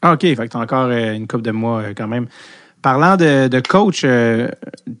 Ah, OK. Fait que t'as encore une couple de mois quand même. Parlant de coach,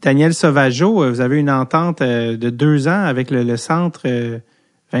 Daniel Sauvageau, vous avez une entente de 2 ans avec le centre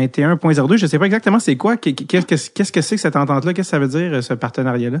 21.02. Je sais pas exactement c'est quoi. Qu'est-ce que c'est que cette entente-là? Qu'est-ce que ça veut dire, ce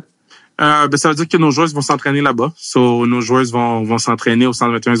partenariat-là? Ça veut dire que nos joueurs vont s'entraîner là-bas. So, nos joueurs vont s'entraîner au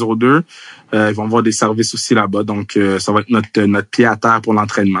centre 2102. Ils vont avoir des services aussi là-bas. Donc, ça va être notre pied à terre pour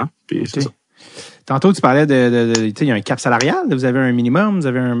l'entraînement. Puis, c'est ça. Tantôt, tu parlais de tu sais, il y a un cap salarial. Vous avez un minimum, vous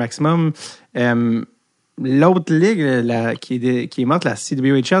avez un maximum. L'autre ligue qui est morte, la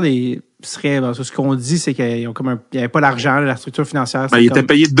CWHL, serait, ce qu'on dit, c'est qu'ils ont il n'y avait pas l'argent, la structure financière. Ils étaient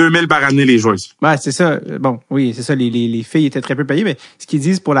payés 2000 par année, les joueurs. Ouais, c'est ça. Bon, oui, c'est ça. Les filles étaient très peu payées, mais ce qu'ils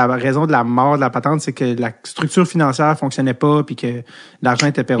disent pour la raison de la mort de la patente, c'est que la structure financière fonctionnait pas puis que l'argent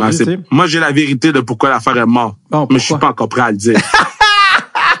était perdu. Ouais, tu sais. Moi, j'ai la vérité de pourquoi l'affaire est morte. Bon, mais je suis pas encore prêt à le dire.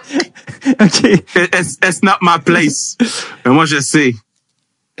 OK. It's not my place. Mais moi, je sais.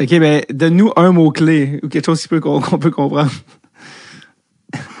 OK, ben, donne-nous un mot-clé ou quelque chose qu'on peut comprendre.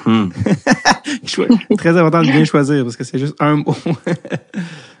 Très important de bien choisir parce que c'est juste un mot.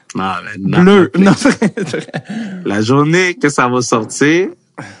 Bleu. Non. La journée que ça va sortir.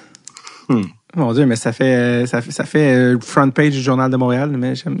 Mon Dieu, mais ça fait front page du Journal de Montréal.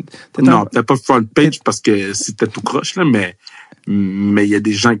 Mais non, peut-être pas front page parce que c'était tout croche, là, mais il y a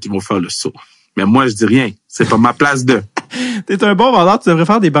des gens qui vont faire le saut. Mais moi, je dis rien. C'est pas ma place de. T'es un bon vendeur. Tu devrais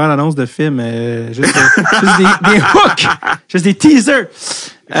faire des bandes annonces de films. Juste des hooks. Juste des teasers.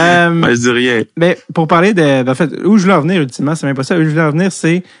 Moi, je dis rien. Mais pour parler en fait, où je voulais en venir, ultimement, c'est même pas ça. Où je voulais en venir,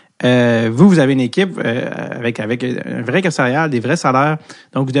 c'est vous avez une équipe avec un vrai cap salarial, des vrais salaires.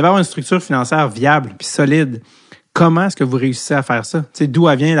 Donc, vous devez avoir une structure financière viable puis solide. Comment est-ce que vous réussissez à faire ça? T'sais, d'où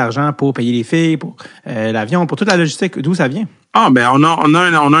vient l'argent pour payer les filles, pour l'avion, pour toute la logistique? D'où ça vient? Ben on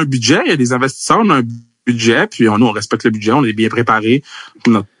a un budget. Il y a des investisseurs, on a un budget, puis nous, on respecte le budget, on est bien préparé.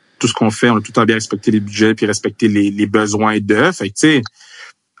 Tout ce qu'on fait, on a tout le temps bien respecté les budgets, puis respecté les besoins d'eux. Fait que, tu sais,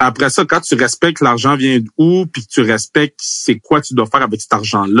 après ça, quand tu respectes l'argent vient d'où, puis que tu respectes c'est quoi tu dois faire avec cet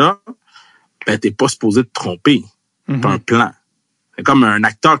argent-là, ben t'es pas supposé te tromper. T'as un plan. C'est comme un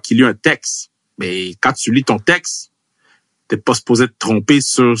acteur qui lit un texte. Mais quand tu lis ton texte, t'es pas supposé te tromper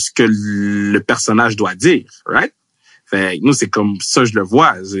sur ce que le personnage doit dire, right? Fait nous, c'est comme ça, je le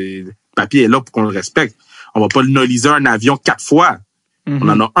vois. Le papier est là pour qu'on le respecte. On va pas noliser un avion 4 fois. On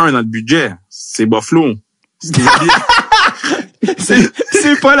en a un dans le budget. C'est Buffalo.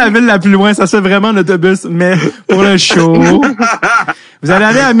 C'est pas la ville la plus loin. Ça, c'est vraiment l'autobus. Mais pour le show, vous allez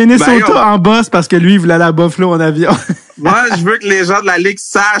aller à Minnesota en boss parce que lui, il voulait aller à Buffalo en avion. Moi, je veux que les gens de la Ligue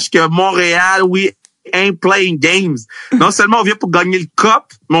sachent que Montréal, we ain't playing games. Non seulement on vient pour gagner le cup,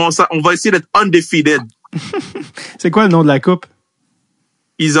 mais on va essayer d'être undefeated. C'est quoi le nom de la coupe?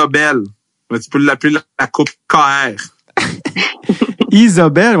 Isabelle. Tu peux l'appeler la coupe KR.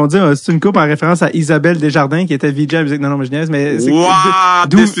 Isabelle, on dit, c'est une coupe en référence à Isabelle Desjardins qui était VJ à Musique Non, mais je niaise, mais c'est wow,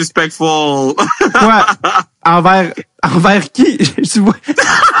 disrespectful. Quoi? Envers qui? Tu vois,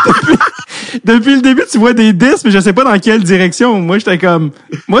 depuis le début, tu vois des disques, mais je sais pas dans quelle direction. Moi,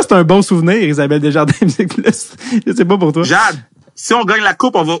 c'est un bon souvenir, Isabelle Desjardins Musique Plus. Je sais pas pour toi. Jade, si on gagne la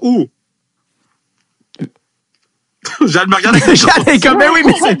coupe, on va où? Jade me regarde. Jade est comme, oui,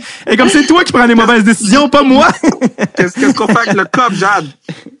 mais c'est toi qui prends les mauvaises décisions, pas moi. Qu'est-ce qu'on fait avec le cup, Jade?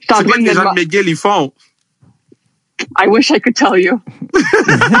 C'est quoi que les gens de McGill, ils font? I wish I could tell you.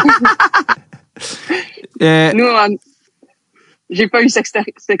 Nous, j'ai pas eu cette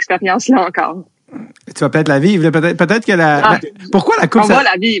expérience-là encore. Tu vas peut-être la vivre. Peut-être que pourquoi la coupe... On va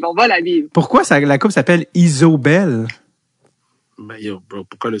la vivre. Pourquoi la coupe s'appelle Isobel? Ben, bro,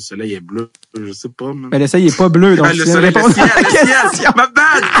 pourquoi le soleil est bleu? Je sais pas, man. Mais le soleil est pas bleu, donc le soleil, le ciel. Ma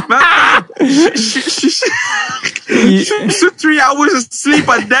bad! Je suis 3 hours of sleep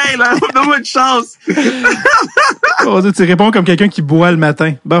a day, là. Donne-moi une chance. Oh, tu réponds comme quelqu'un qui boit le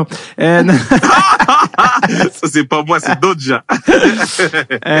matin. Bon. Ça, c'est pas moi, c'est d'autres gens.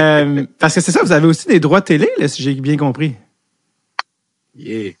 Parce que c'est ça, vous avez aussi des droits télé, là, si j'ai bien compris.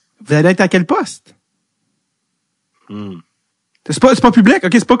 Yeah. Vous allez être à quel poste? C'est pas public,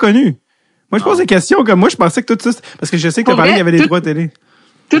 ok, c'est pas connu. Moi, je pose des questions comme moi, je pensais que tout ça, parce que je sais que tu as parlé qu'il y avait des droits télé.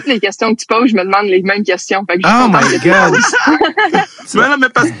 Toutes les questions que tu poses, je me demande les mêmes questions. Fait que oh my God! Mais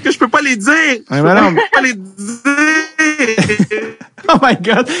parce que je peux pas les dire. Ouais, je peux pas les dire. Oh my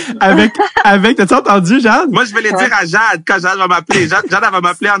God! T'as-tu entendu, Jade? Moi, je vais les dire à Jade quand Jade va m'appeler. Jade, elle va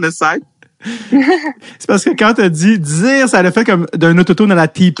m'appeler en site. C'est parce que quand t'as dit dire, ça l'a fait comme d'un autotune dans la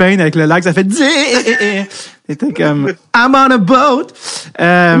T-Pain avec le lac, ça fait dire. C'était comme I'm on a boat.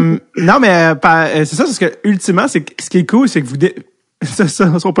 Non, mais c'est ça, parce que ultimement, ce qui est cool, c'est que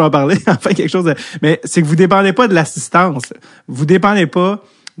ça, on peut en parler, enfin quelque chose de. Mais c'est que vous dépendez pas de l'assistance. Vous dépendez pas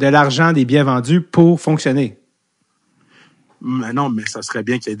de l'argent des billets vendus pour fonctionner. Mais non, mais ça serait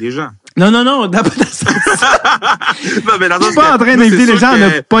bien qu'il y ait des gens. Non, non, non, mais je suis pas en train d'inviter les gens à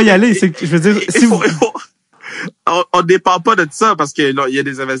ne pas y aller. C'est que, je veux dire, si on dépend pas de ça parce que là, il y a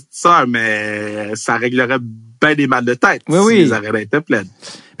des investisseurs, mais ça réglerait bien des mal de tête si les arénas étaient pleines.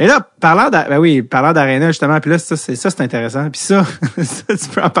 Et là, parlant d'aréna, justement, puis là, c'est intéressant. Puis ça, tu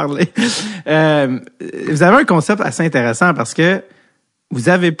peux en parler. Vous avez un concept assez intéressant parce que vous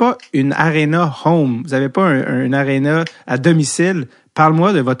avez pas une aréna home. Vous avez pas un aréna à domicile.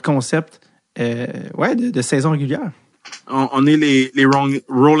 Parle-moi de votre concept, de saison régulière. On est les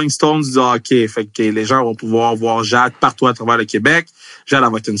Rolling Stones du hockey. Fait que les gens vont pouvoir voir Jade partout à travers le Québec. Jade,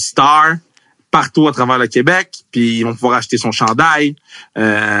 elle va être une star partout à travers le Québec. Puis ils vont pouvoir acheter son chandail.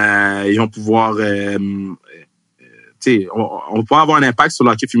 Ils vont pouvoir, on va pouvoir avoir un impact sur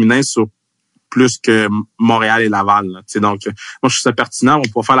le hockey féminin sur plus que Montréal et Laval. Là, donc, moi, je trouve ça pertinent. On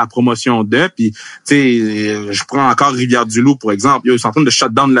pourra faire la promotion d'eux. Puis, je prends encore Rivière-du-Loup, pour exemple. Ils sont en train de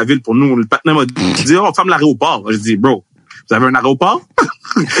shut down la ville pour nous. Le patin m'a dit, on ferme l'aéroport. Je dis, bro, vous avez un aéroport?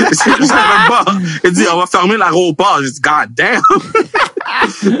 Je savais pas. Il dit, on va fermer l'aéroport. Je dis, God damn!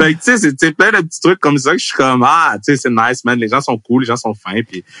 Fait que, c'est plein de petits trucs comme ça que je suis comme, c'est nice, man. Les gens sont cool, les gens sont fins.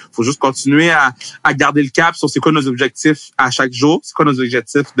 Puis, faut juste continuer à garder le cap sur c'est quoi nos objectifs à chaque jour, c'est quoi nos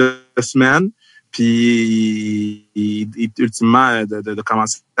objectifs de semaine. Puis, ultimement, de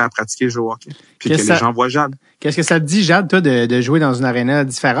commencer à pratiquer le jeu au hockey. Puis que les gens voient Jade. Qu'est-ce que ça te dit, Jade, toi, de jouer dans une aréna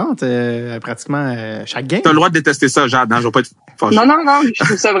différente, pratiquement chaque game? T'as le droit de détester ça, Jade, hein? Je vais pas être fâché. Non, je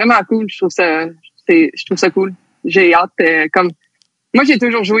trouve ça vraiment cool. Je trouve ça cool. J'ai hâte, moi, j'ai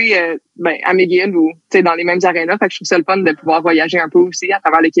toujours joué, à McGill ou, dans les mêmes arénas. Fait que je trouve ça le fun de pouvoir voyager un peu aussi à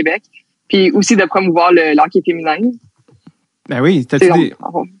travers le Québec. Puis aussi de promouvoir le hockey féminin. Ben oui,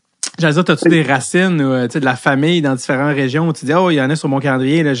 j'allais dire, t'as-tu des racines ou de la famille dans différentes régions où tu dis, il y en a sur mon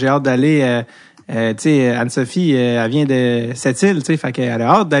calendrier, là, j'ai hâte d'aller. Anne-Sophie, elle vient de Sept-Îles, fait qu'elle a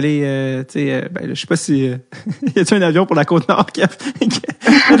hâte d'aller. Je sais pas si y a-t-il un avion pour la Côte-Nord qui je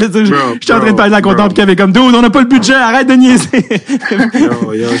suis en train de parler de la Côte-Nord qui avait comme dude, on n'a pas le budget, arrête de niaiser.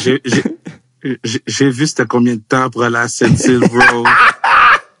 J'ai vu c'était combien de't pour aller à Sept-Îles, bro.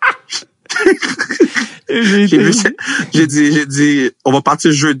 J'ai dit, on va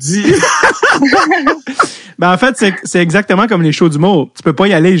partir jeudi. Ben, en fait, c'est exactement comme les shows d'humour. Tu peux pas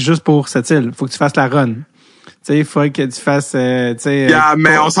y aller juste pour Sept-Îles. Faut que tu fasses la run. Tu sais, il faut que tu fasses,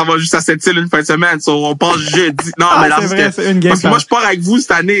 mais on s'en va juste à Sept-Îles une fin de semaine. On part jeudi. Non, mais là, c'est une game. Parce que moi, je pars avec vous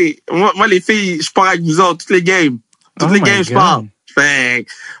cette année. Moi, les filles, je pars avec vous autres. Toutes les games. Je pars. Fait,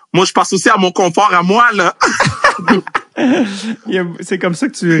 moi, je passe aussi à mon confort à moi, là. C'est comme ça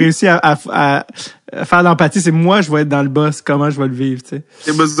que tu réussis à faire l'empathie. C'est moi, je vais être dans le boss. Comment je vais le vivre, tu sais.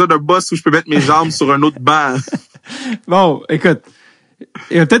 J'ai besoin d'un boss où je peux mettre mes jambes sur un autre banc. Bon, écoute.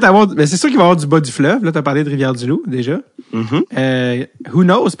 Il va peut-être avoir, c'est sûr qu'il va y avoir du bas du fleuve. Là, t'as parlé de Rivière-du-Loup, déjà. Mm-hmm. Who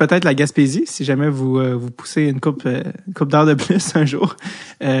knows? Peut-être la Gaspésie, si jamais vous poussez une coupe d'heure de plus un jour.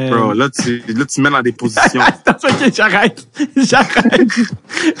 Bro, là, tu mets dans des positions. OK, j'arrête.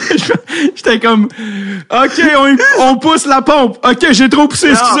 J'étais comme, OK, on pousse la pompe. OK, j'ai trop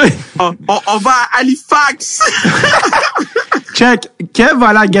poussé, excusez. On va à Halifax. Check. Kev va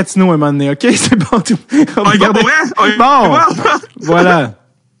aller à Gatineau un moment donné, OK? C'est bon, tout. On va regarder. Bon. Voilà.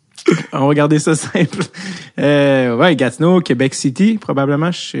 On va regarder ça simple. Gatineau, Québec City,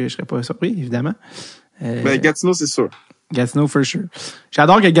 probablement, je serais pas surpris, évidemment. Gatineau, c'est sûr. Gatineau, for sure.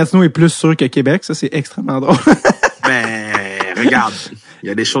 J'adore que Gatineau est plus sûr que Québec, ça, c'est extrêmement drôle. Regarde. Il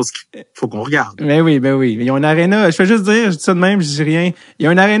y a des choses qu'il faut qu'on regarde. Ben oui. Il y a une aréna, je fais juste dire, je dis ça de même, je dis rien. Il y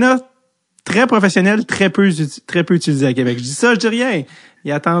a une aréna très professionnelle, très peu utilisée à Québec. Je dis ça, je dis rien.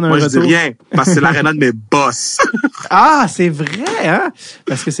 Ils attendent un retour. Moi, je dis rien, parce que c'est l'aréna de mes boss. Ah, c'est vrai, hein?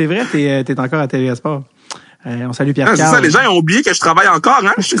 Parce que c'est vrai, t'es encore à TVA Sport. On salue Pierre Carl. C'est ça, les gens ont oublié que je travaille encore,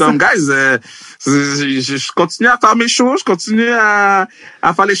 hein? Je suis comme, guys, je continue à faire mes shows, je continue à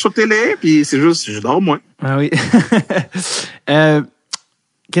faire les shows télé, puis c'est juste, je dors moins. Ah oui.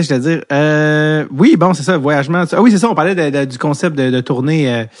 Qu'est-ce que je veux dire? Oui, bon, c'est ça, voyagement. Ah oui, c'est ça, on parlait du concept de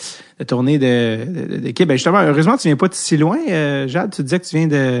tournée, d'équipe. Ben justement, heureusement, tu viens pas de si loin, Jade. Tu disais que tu viens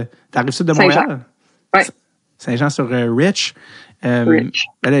de la Rive-Sud de Montréal. Ouais. Saint-Jean sur Rich. Rich.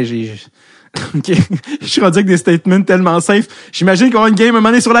 Ben là, OK. Je suis rendu avec des statements tellement safe. J'imagine qu'on a une game à un moment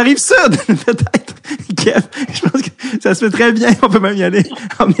donné sur la rive sud. Peut-être. Kev, je pense que ça se fait très bien. On peut même y aller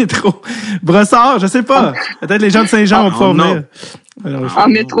en métro. Brossard, je sais pas. Peut-être les gens de Saint-Jean vont pouvoir venir. Alors, En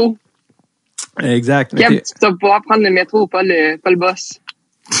métro. Exact. Kev, tu vas pouvoir prendre le métro, pas le bus.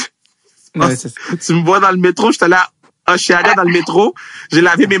 Ouais, Tu me vois dans le métro, j'étais là à Chiara dans le métro, j'ai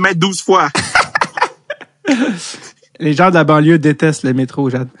lavé mes mains 12 fois. Les gens de la banlieue détestent le métro,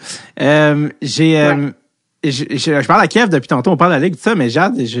 Jade. Je parle à Kev depuis tantôt, on parle à la Ligue, tout ça, mais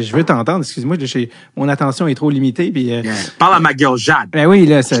Jade, je veux t'entendre. Excuse-moi, mon attention est trop limitée. Puis, Parle à ma gueule, Jade. Ben oui,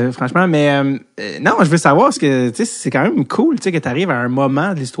 là, franchement, mais non, je veux savoir, parce que tu sais, c'est quand même cool, tu sais, que t'arrives à un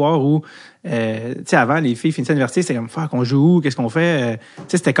moment de l'histoire où, tu sais, avant, les filles finissaient l'université, c'était comme, fuck, on joue où, qu'est-ce qu'on fait? Tu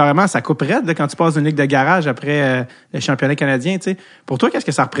sais, c'était carrément, ça coupe raide, là, quand tu passes d'une ligue de garage après le championnat canadien, tu sais. Pour toi, qu'est-ce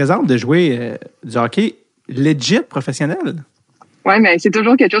que ça représente de jouer du hockey legit professionnel? Ouais, mais c'est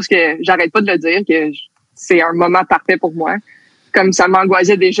toujours quelque chose que j'arrête pas de le dire, que c'est un moment parfait pour moi. Comme ça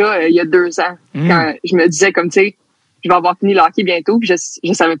m'angoissait déjà il y a 2 ans, quand je me disais comme, tu sais, je vais avoir fini le hockey bientôt, puis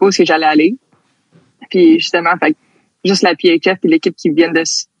je savais pas où est-ce que j'allais aller. Puis justement, fait juste la PHF et l'équipe qui viennent de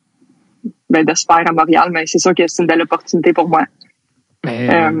se faire à Montréal, mais c'est sûr que c'est une belle opportunité pour moi. Mais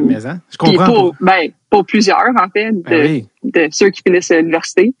hein, je comprends. Pour plusieurs, en fait, de ceux qui finissent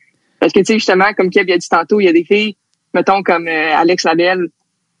l'université. Parce que, tu sais, justement, comme Kev a dit tantôt, il y a des filles, mettons, comme Alex Labelle,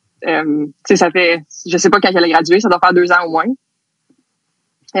 tu sais, ça fait, je sais pas quand elle a gradué, ça doit faire 2 ans au moins.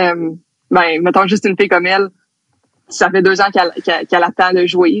 Mettons juste une fille comme elle, ça fait 2 ans qu'elle attend de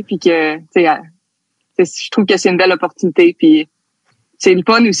jouer, puis que, tu sais, je trouve que c'est une belle opportunité, puis c'est le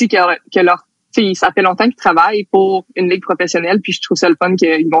fun aussi que leur, tu sais, ça fait longtemps qu'ils travaillent pour une ligue professionnelle, puis je trouve ça le fun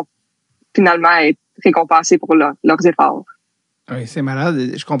qu'ils vont finalement être récompensés pour leurs efforts. Oui, c'est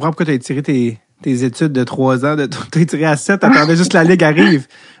malade. Je comprends pourquoi tu as tiré tes études de 3 ans, t'as tiré à 7, t'attendais juste que la ligue arrive.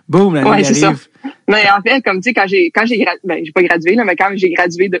 Boum, la ligue arrive. Ça. Mais en fait, comme tu sais, quand j'ai j'ai pas gradué, là, mais quand j'ai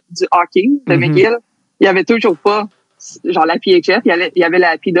gradué du hockey de McGill, il y avait toujours pas, genre, la PHF, il y avait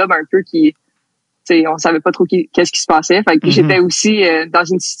la PW un peu qui, tu sais, on savait pas trop qu'est-ce qui se passait. Fait que j'étais aussi dans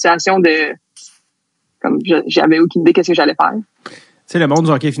une situation de, comme, j'avais aucune idée qu'est-ce que j'allais faire. Tu sais, le monde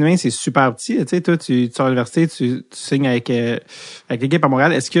du hockey féminin, c'est super petit. Tu sais, toi, tu sors de l'université, tu signes avec l'équipe à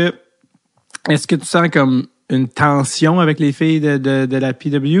Montréal. Est-ce que tu sens comme une tension avec les filles de la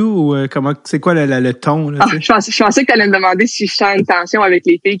PW ou comment, c'est quoi le ton? Là, je pensais que tu allais me demander si je sens une tension avec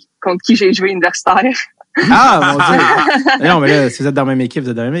les filles contre qui j'ai joué universitaire. Ah, mon Dieu! Non, mais là, si vous êtes dans la même équipe, vous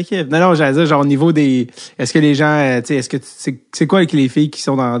êtes dans la même équipe. Non, j'allais dire, genre, au niveau des, est-ce que les gens, tu sais, est-ce que c'est quoi avec les filles qui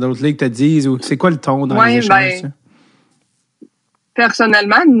sont dans d'autres ligues te disent ou c'est quoi le ton dans les échanges?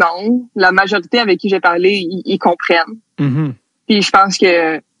 Personnellement, non. La majorité avec qui j'ai parlé, ils comprennent. Mm-hmm. Puis je pense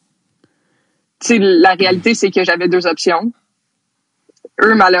que, tu sais, la réalité, c'est que j'avais 2 options.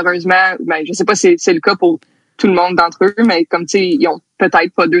 Eux, malheureusement, je sais pas si c'est le cas pour tout le monde d'entre eux, mais comme, tu sais, ils ont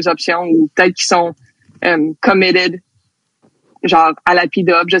peut-être pas 2 options ou peut-être qu'ils sont committed, genre à la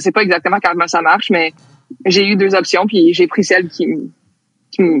PW. Je sais pas exactement comment ça marche, mais j'ai eu 2 options puis j'ai pris celle qui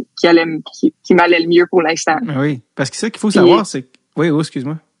m'allait le mieux pour l'instant. Oui, parce que ça qu'il faut savoir, c'est... Oui,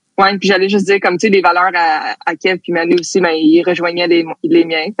 excuse-moi. Ouais, puis j'allais juste dire, comme, tu sais, les valeurs à Kev puis Manu aussi, ils rejoignaient les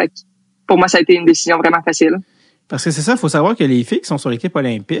miens. Fait que pour moi, ça a été une décision vraiment facile. Parce que c'est ça, il faut savoir que les filles qui sont sur l'équipe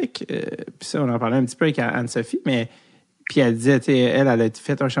olympique, puis ça, on en parlait un petit peu avec Anne-Sophie, mais puis elle disait, tu sais, elle a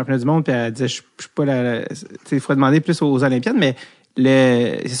fait un championnat du monde, puis elle disait, je suis pas tu sais, il faut demander plus aux Olympiennes, mais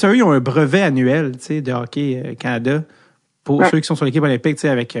c'est ça, eux, ils ont un brevet annuel, tu sais, de hockey Canada pour ceux qui sont sur l'équipe olympique, tu sais,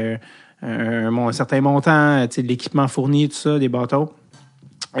 avec un certain montant, tu sais, de l'équipement fourni, tout ça, des bâtons.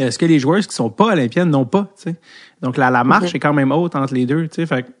 Ce que les joueuses qui sont pas olympiennes n'ont pas, tu sais. Donc la marche est quand même haute entre les deux, tu sais.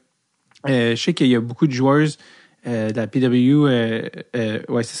 Fait je sais qu'il y a beaucoup de joueuses de la PW,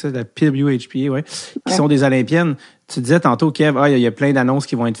 c'est ça, de la PWHPA, qui sont des olympiennes. Tu disais tantôt, Kev, il y a plein d'annonces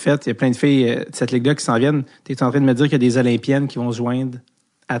qui vont être faites, il y a plein de filles de cette ligue-là qui s'en viennent. T'es en train de me dire qu'il y a des olympiennes qui vont se joindre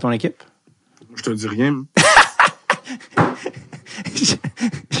à ton équipe? Je te dis rien.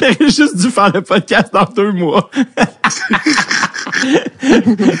 J'aurais juste dû faire le podcast dans 2 mois.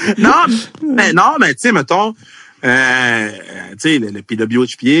 non, mais tu sais, mettons, tu sais, le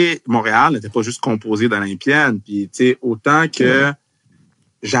PWHPA Montréal n'était pas juste composé d'Olympiennes. Puis, tu sais, autant que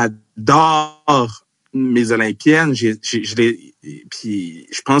j'adore mes Olympiennes, puis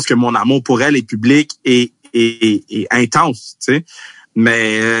je pense que mon amour pour elles est public et intense, tu sais.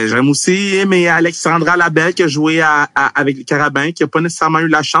 Mais j'aime aussi aimer Alexandra Labelle qui a joué avec les Carabins, qui a pas nécessairement eu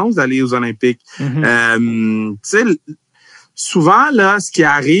la chance d'aller aux Olympiques. Tu sais, souvent là, ce qui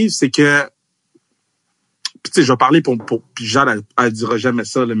arrive, c'est que, tu sais, je vais parler pour puis Jade, elle dira jamais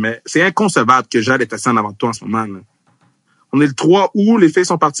ça, là, mais c'est inconcevable que Jade est assis en avant de toi en ce moment. Là. On est le 3 août, les filles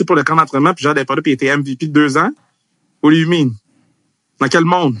sont parties pour le camp d'entraînement, puis Jade est pas là, puis il était MVP de 2 ans. What do you mean? Dans quel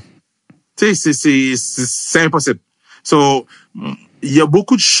monde? Tu sais, c'est impossible. So, il y a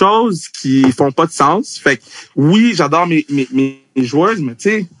beaucoup de choses qui font pas de sens. Fait que, oui, j'adore mes joueuses, mais tu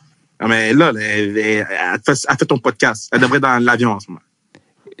sais, mais là, elle fait ton podcast. Elle devrait être dans l'avion en ce moment.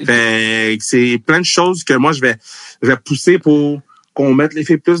 Fait que c'est plein de choses que moi, je vais pousser pour qu'on mette les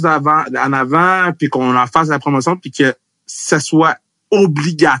filles plus en avant, puis qu'on en fasse la promotion, puis que ça soit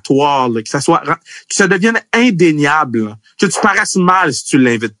obligatoire, là, que ça devienne indéniable, là, que tu paraisses mal si tu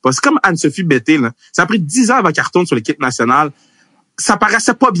l'invites pas. C'est comme Anne-Sophie Bété, là. Ça a pris 10 ans avant qu'elle retourne sur l'équipe nationale. Ça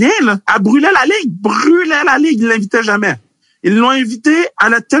paraissait pas bien, là. Elle brûlait la ligue, ils l'invitaient jamais. Ils l'ont invitée,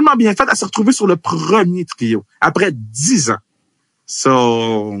 elle a tellement bien fait, elle s'est retrouvée sur le premier trio, après 10 ans.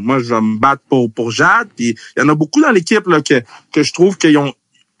 So, moi, je vais me battre pour Jade, puis il y en a beaucoup dans l'équipe, là, que je trouve qu'ils ont,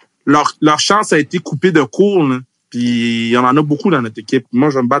 leur chance a été coupée de court, là. Puis il y en a beaucoup dans notre équipe. Moi,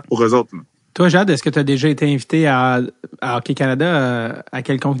 je vais me battre pour eux autres, là. Toi, Jade, est-ce que tu as déjà été invité à Hockey Canada à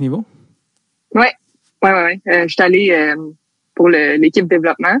quelconque niveau? Ouais. Je suis allée pour l'équipe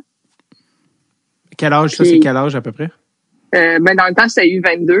développement. Quel âge, ça? C'est quel âge à peu près? Dans le temps, c'était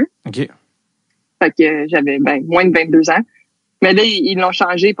U22. OK. Fait que j'avais moins de 22 ans. Mais là, ils l'ont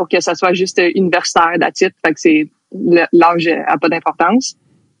changé pour que ça soit juste universitaire d'attitude. Fait que l'âge a pas d'importance.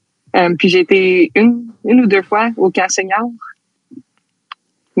 Puis j'ai été une ou 2 fois au camp senior.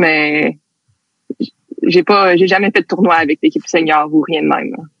 Mais j'ai jamais fait de tournoi avec l'équipe senior ou rien de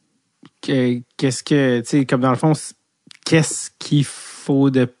même. Qu'est-ce que, tu sais, comme dans le fond, qu'est-ce qu'il faut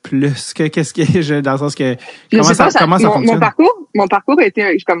de plus qu'est-ce que dans le sens que comment ça fonctionne? Mon parcours a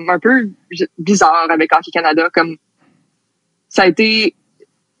été comme un peu bizarre avec Hockey Canada, comme ça a été,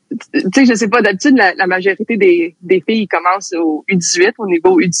 tu sais, je sais pas, d'habitude la majorité des filles commencent au U18, au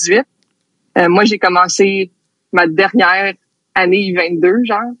niveau U18. Moi, j'ai commencé ma dernière année U22,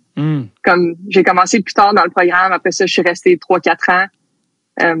 genre. Comme j'ai commencé plus tard dans le programme, après ça je suis restée 3-4 ans.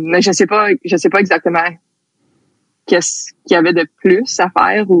 Mais je sais pas exactement qu'est-ce qu'il y avait de plus à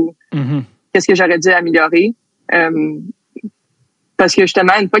faire ou qu'est-ce que j'aurais dû améliorer. Parce que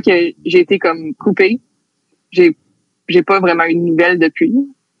justement, une fois que j'ai été comme coupée, j'ai pas vraiment eu de nouvelles depuis.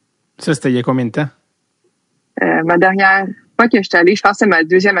 Ça, c'était il y a combien de temps? Ma dernière fois que j'étais allée, je pense que c'est ma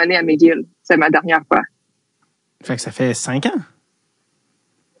 2e année à McGill. C'est ma dernière fois. Fait que ça fait 5 ans?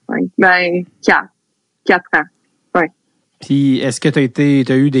 Oui. 4 ans. Ouais. Puis, est-ce que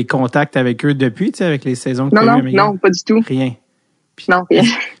t'as eu des contacts avec eux depuis, tu sais, avec les saisons que t'as eues à McGill? Non, pas du tout. Rien. Puis, non, rien.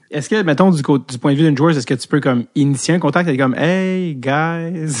 Est-ce que, mettons, du point de vue d'une joueuse, est-ce que tu peux comme initier un contact et comme, hey,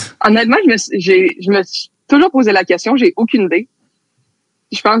 guys? Honnêtement, je me suis toujours posé la question, j'ai aucune idée.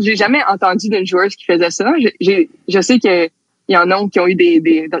 Je pense que j'ai jamais entendu d'une joueuse qui faisait ça. Je sais que il y en a qui ont eu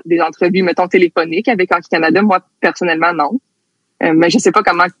des entrevues, mettons, téléphoniques avec Hockey Canada. Moi, personnellement, non. Mais je sais pas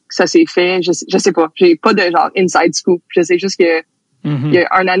comment ça s'est fait. Je sais pas. J'ai pas de genre inside scoop. Je sais juste que il y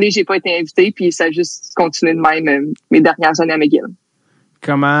a une année, j'ai pas été invitée, puis ça a juste continué de même mes dernières années à McGill.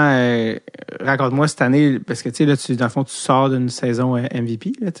 Comment, raconte-moi cette année, parce que tu sais, là, dans le fond, tu sors d'une saison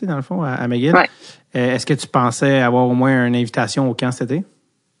MVP, là, tu sais, dans le fond, à McGill. Ouais. Est-ce que tu pensais avoir au moins une invitation au camp cet été?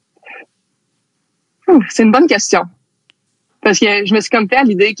 C'est une bonne question. Parce que je me suis comme fait à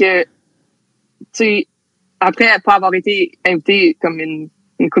l'idée que, tu sais, après pas avoir été invité comme une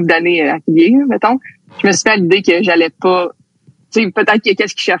couple d'années affiliée, mettons, je me suis fait à l'idée que j'allais pas, tu sais, peut-être que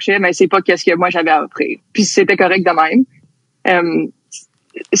qu'est-ce qu'ils cherchaient, mais c'est pas qu'est-ce que moi j'avais à offrir. Puis c'était correct de même.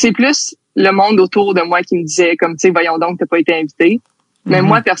 C'est plus le monde autour de moi qui me disait comme, tu sais, voyons donc, t'as pas été invité. Mais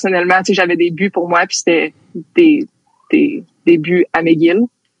moi, personnellement, tu sais, j'avais des buts pour moi, puis c'était des buts à McGill.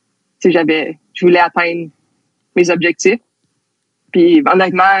 Tu sais, je voulais atteindre mes objectifs. Puis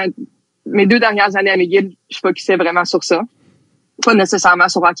honnêtement, mes 2 dernières années à McGill, je focusais vraiment sur ça. Pas nécessairement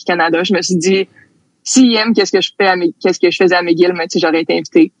sur Hockey Canada. Je me suis dit, s'ils aiment qu'est-ce que je faisais à McGill, mais tu sais, j'aurais été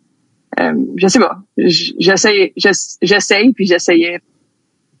invitée. Je sais pas. J'essaye, puis j'essayais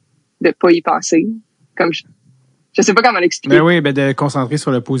de pas y penser. Comme je sais pas comment l'expliquer. Ben oui, de concentrer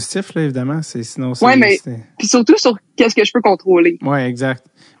sur le positif, là, évidemment. Sinon, ouais, mais puis surtout sur qu'est-ce que je peux contrôler. Ouais, exact.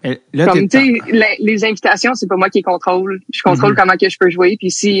 Là, comme tu sais, les invitations, c'est pas moi qui contrôle. Je contrôle comment que je peux jouer.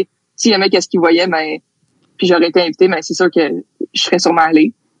 Puis s'il aimait qu'est-ce qu'il voyait, ben, puis j'aurais été invité, mais c'est sûr que je serais sûrement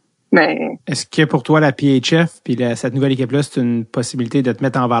allé. Mais est-ce que pour toi la PHF puis cette nouvelle équipe-là, c'est une possibilité de te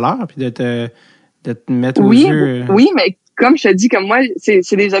mettre en valeur puis de te mettre aux yeux? Oui, mais comme je te dis, comme moi,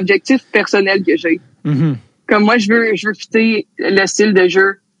 c'est des objectifs personnels que j'ai. Comme moi, je veux fitter le style de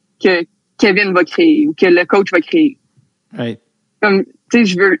jeu que Kevin va créer ou que le coach va créer. Right. Comme tu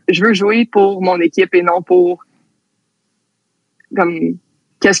sais, je veux jouer pour mon équipe et non pour comme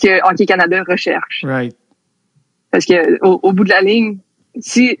qu'est-ce que Hockey Canada recherche. Right. Parce que au bout de la ligne,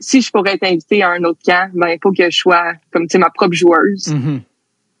 si je pourrais être invitée à un autre camp, ben il faut que je sois comme ma propre joueuse. Mm-hmm.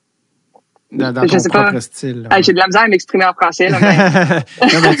 Dans ton propre style. Ouais. J'ai de la misère à m'exprimer en français. Là, mais...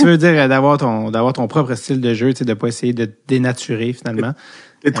 non, mais tu veux dire d'avoir ton propre style de jeu, de pas essayer de dénaturer finalement.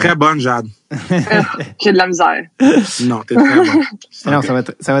 T'es très bonne, Jade. J'ai de la misère. Non, t'es très bonne. Non,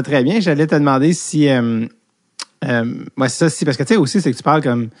 ça va très bien. J'allais te demander si c'est ça, si parce que tu sais aussi c'est que tu parles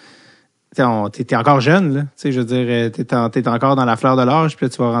comme t'es encore jeune, là. Tu sais, je veux dire, t'es encore dans la fleur de l'âge, puis là,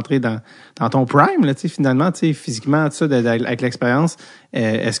 tu vas rentrer dans ton prime, là, tu sais, finalement, tu sais, physiquement, tout ça, avec l'expérience.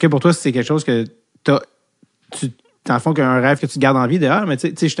 Est-ce que pour toi, c'est quelque chose que dans le fond, qu'un rêve que tu gardes en vie dehors? Mais tu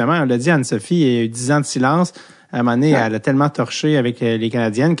sais, justement, on l'a dit, Anne-Sophie, il y a eu 10 ans de silence. À un moment donné, elle a tellement torché avec les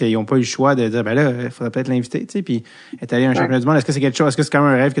Canadiennes qu'ils n'ont pas eu le choix de dire, ben là, il faudrait peut-être l'inviter, tu sais, puis elle est allée à un championnat du monde. Est-ce que c'est quelque chose, est-ce que c'est quand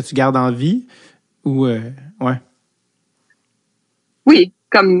même un rêve que tu gardes en vie? Ou, ouais. Oui.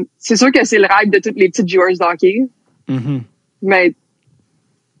 Comme, c'est sûr que c'est le rêve de toutes les petites joueuses de hockey. Mm-hmm. Mais,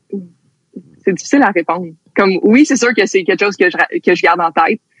 c'est difficile à répondre. Comme, oui, c'est sûr que c'est quelque chose que je garde en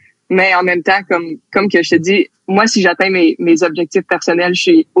tête. Mais en même temps, comme que je te dis, moi, si j'atteins mes objectifs personnels, je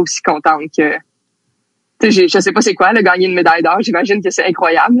suis aussi contente que, tu sais, je sais pas c'est quoi, gagner une médaille d'or. J'imagine que c'est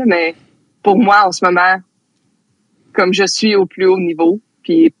incroyable, mais pour moi, en ce moment, comme je suis au plus haut niveau,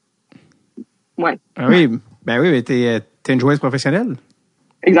 puis, ouais. Ah oui, ben oui, mais t'es une joueuse professionnelle.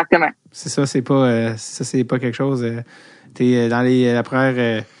 Exactement. C'est ça, c'est pas quelque chose. T'es dans la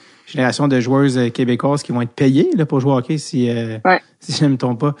première génération de joueuses québécoises qui vont être payées là, pour jouer au hockey si je ne me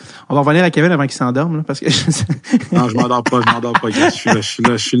trompe pas. On va revenir à Kevin avant qu'il s'endorme, là, parce que non, je m'endors pas.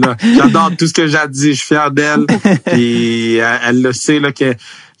 Je suis là. J'adore tout ce que j'ai dit. Je suis fier d'elle. Puis elle le sait là que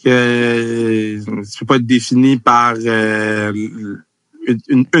tu peux pas être défini par une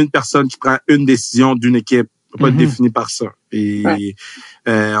personne qui prend une décision d'une équipe. On peut pas être défini par ça. Et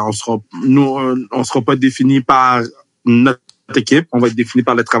on sera pas défini par notre équipe. On va être défini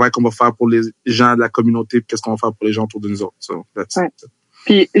par le travail qu'on va faire pour les gens de la communauté, puis qu'est-ce qu'on va faire pour les gens autour de nous autres. So,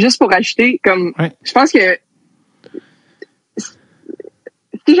 Puis juste pour ajouter, comme je pense que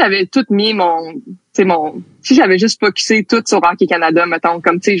si j'avais tout mis si j'avais juste focusé tout sur Hockey Canada, mettons,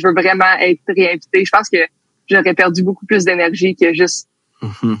 comme tu sais, je veux vraiment être réinvité, je pense que j'aurais perdu beaucoup plus d'énergie que juste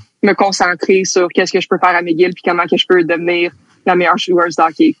me concentrer sur qu'est-ce que je peux faire à McGill puis comment que je peux devenir la meilleure joueuse de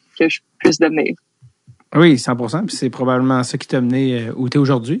hockey que je puisse devenir. Oui, 100%. Puis c'est probablement ça qui t'a mené où tu es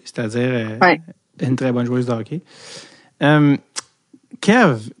aujourd'hui, c'est-à-dire une très bonne joueuse de hockey.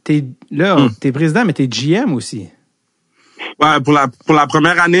 Kev, t'es président, mais t'es GM aussi. Ouais, pour la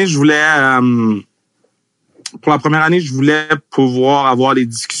première année, je voulais pouvoir avoir des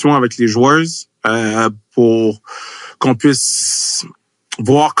discussions avec les joueuses pour qu'on puisse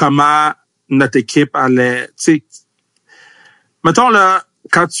voir comment notre équipe allait, tu sais, mettons là,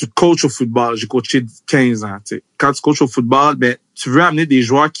 quand tu coaches au football, j'ai coaché 15 ans, tu sais, quand tu coaches au football, ben, tu veux amener des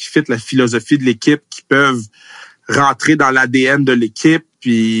joueurs qui fitent la philosophie de l'équipe, qui peuvent rentrer dans l'ADN de l'équipe,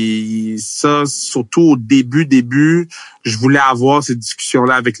 puis ça, surtout au début, je voulais avoir ces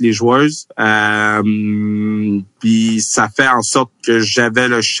discussions-là avec les joueuses, puis ça fait en sorte que j'avais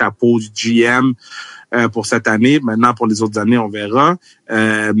le chapeau du GM, pour cette année. Maintenant, pour les autres années, on verra.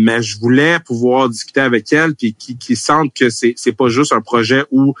 Mais je voulais pouvoir discuter avec elle puis qui sentent que c'est pas juste un projet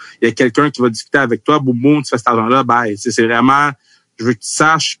où il y a quelqu'un qui va discuter avec toi, boum, boum, tu fais cet argent-là, bye. C'est vraiment, je veux que tu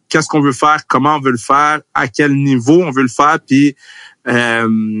saches qu'est-ce qu'on veut faire, comment on veut le faire, à quel niveau on veut le faire, puis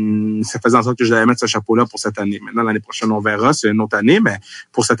ça faisait en sorte que je devais mettre ce chapeau-là pour cette année. Maintenant, l'année prochaine, on verra, c'est une autre année, mais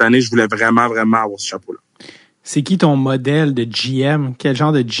pour cette année, je voulais vraiment, vraiment avoir ce chapeau-là. C'est qui ton modèle de GM? Quel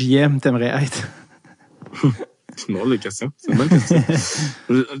genre de GM t'aimerais être? C'est une drôle de question. C'est une bonne question.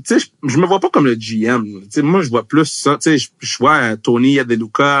 Tu sais, je me vois pas comme le GM. Tu sais, moi, je vois plus ça. Tu sais, je vois Tony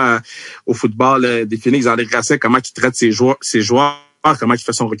Adeluca au football des Phoenix, André Grasset, comment il traite ses joueurs, comment il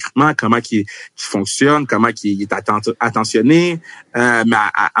fait son recrutement, comment il fonctionne, comment il est attentionné, mais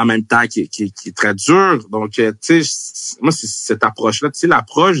en même temps qui est très dur. Donc, tu sais, moi, c'est cette approche-là. Tu sais,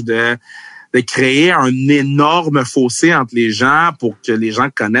 l'approche de créer un énorme fossé entre les gens pour que les gens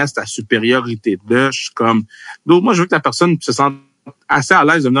connaissent ta supériorité d'eux. Je suis comme, donc moi, je veux que la personne se sente assez à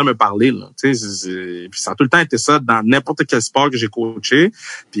l'aise de venir me parler, là. Tu sais, puis ça a tout le temps été ça dans n'importe quel sport que j'ai coaché.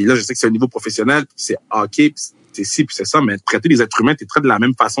 Puis là, je sais que c'est un niveau professionnel, puis c'est hockey, puis c'est ci, puis c'est ça, mais traiter les êtres humains, tu traites de la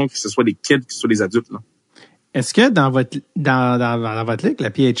même façon que ce soit des kids, que ce soit des adultes, là. Est-ce que dans votre ligue,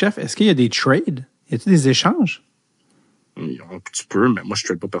 la PHF, est-ce qu'il y a des trades? Y a-t-il des échanges? Tu peux, mais moi, je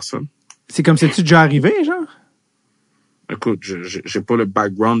trade pas personne. C'est comme si tu déjà arrivé, genre? Écoute, j'ai pas le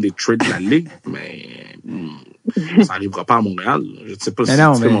background des trades de la Ligue, mais ça arrivera pas à Montréal. Je ne sais pas mais si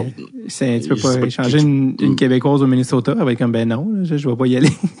non, tu mais tu peux pas échanger une Québécoise au Minnesota avec comme ben non, là, je vais pas y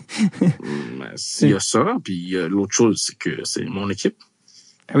aller. Il y a ça, puis l'autre chose, c'est que c'est mon équipe.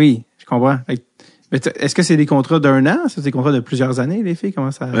 Ah oui, je comprends. Mais est-ce que c'est des contrats d'un an? C'est des contrats de plusieurs années, les filles?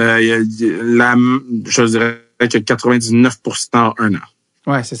 Comment ça? Je dirais que 99% un an.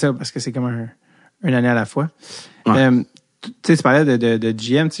 Ouais, c'est ça, parce que c'est comme une année à la fois. Ouais. Tu sais, tu parlais de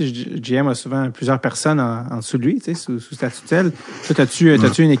GM. Tu sais, GM a souvent plusieurs personnes en dessous de lui, tu sais, sous sa tutelle. Toi, t'as-tu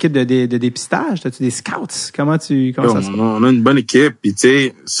une équipe de dépistage? T'as-tu des scouts? Comment ça se passe? On a une bonne équipe. Puis, tu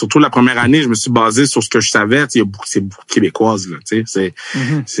sais, surtout la première année, je me suis basé sur ce que je savais. Tu sais, c'est beaucoup québécoises, là, tu sais.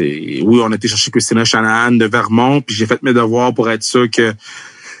 Oui, on a été chercher Christina Shanahan de Vermont, puis j'ai fait mes devoirs pour être sûr que,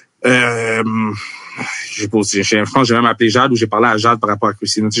 je pense que j'ai même appelé Jade ou j'ai parlé à Jade par rapport à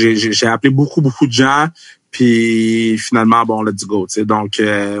Christina. J'ai appelé beaucoup de gens. Puis finalement, bon, let's go. Tu sais, donc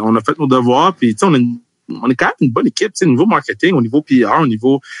on a fait nos devoirs. Puis tu sais, on est quand même une bonne équipe. Tu sais, au niveau marketing, au niveau PR, au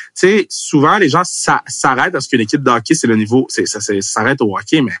niveau, tu sais, souvent les gens s'arrêtent parce qu'une équipe de hockey, c'est le niveau, ça s'arrête au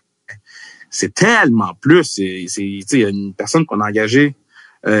hockey, mais c'est tellement plus. Tu sais, il y a une personne qu'on a engagée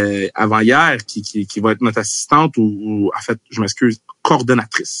avant hier qui va être notre assistante ou en fait, je m'excuse,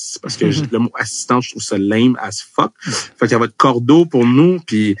 coordonnatrice parce que le mot assistante, je trouve ça lame as fuck. Fait qu'elle va être cordo pour nous.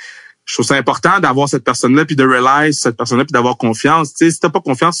 Puis je trouve ça important d'avoir cette personne-là, puis de realize cette personne-là, puis d'avoir confiance. Tu sais, si t'as pas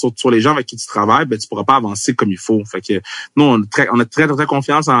confiance sur les gens avec qui tu travailles, ben tu pourras pas avancer comme il faut. Fait que nous, on a très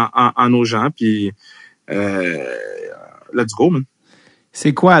confiance en nos gens, puis let's go, man.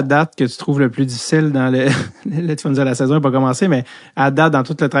 C'est quoi à date que tu trouves le plus difficile dans là, tu vas me dire la saison n'est pas commencée, mais à date, dans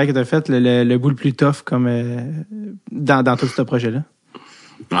tout le travail que tu as fait, le bout le plus tough comme dans tout ce projet-là?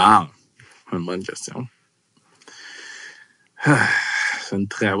 Ah, une bonne question. C'est une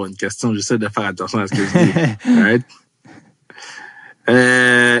très bonne question. J'essaie de faire attention à ce que je dis. Right?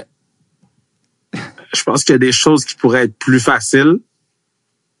 Je pense qu'il y a des choses qui pourraient être plus faciles,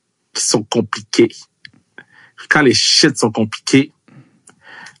 qui sont compliquées. Quand les shit sont compliqués,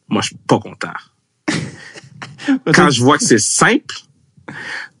 moi, je suis pas content. Quand je vois que c'est simple,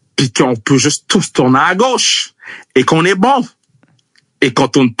 puis qu'on peut juste tous tourner à gauche, et qu'on est bon, et qu'on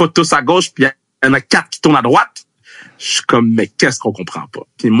tourne pas tous à gauche, puis il y en a 4 qui tournent à droite, je suis comme, mais qu'est-ce qu'on comprend pas?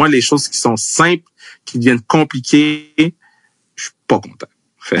 Puis moi, les choses qui sont simples, qui deviennent compliquées, je suis pas content.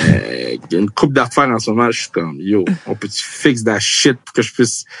 Fait, il y a une couple d'affaires en ce moment, je suis comme, yo, on peut-tu fixer de la shit pour que je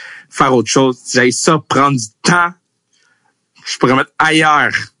puisse faire autre chose? Si j'aille ça, prendre du temps, je pourrais mettre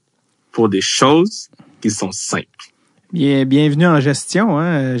ailleurs pour des choses qui sont simples. Bienvenue en gestion,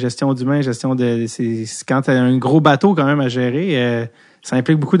 hein? Gestion d'humain, gestion de... C'est quand t'as un gros bateau quand même à gérer, ça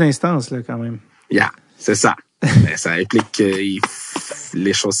implique beaucoup d'instances, là, quand même. Yeah, c'est ça. Mais ça implique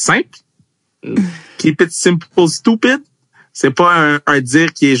les choses simples. Keep it simple, stupid. C'est pas un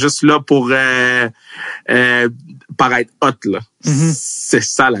dire qui est juste là pour paraître hot, là. Mm-hmm. C'est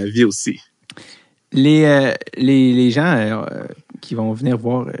ça la vie aussi. Les gens qui vont venir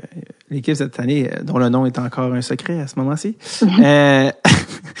voir l'équipe cette année, dont le nom est encore un secret à ce moment-ci,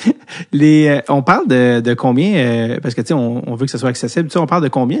 on parle de combien, parce que tu sais, on veut que ce soit accessible. Tu sais, on parle de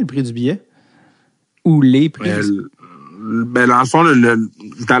combien le prix du billet ou les prix? Ben dans le fond,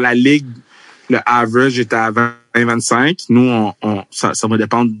 dans la ligue, le average était à 20-25. Nous, ça va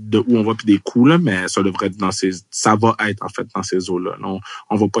dépendre de où on va puis des coûts là, mais ça devrait être ça va être en fait dans ces eaux-là.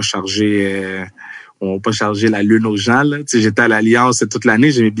 On va pas charger. On va pas charger la lune aux gens, là. Tu sais, j'étais à l'Alliance toute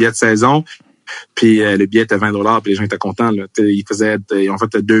l'année, j'ai mes billets de saison. Puis le billet était $20, puis les gens étaient contents, là. Tu sais, ils ont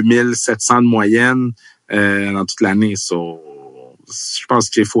fait 2700 de moyenne dans toute l'année. Je pense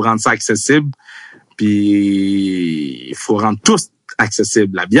qu'il faut rendre ça accessible. Puis il faut rendre tout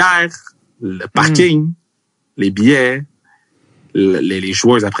accessible. La bière, le parking, les billets, les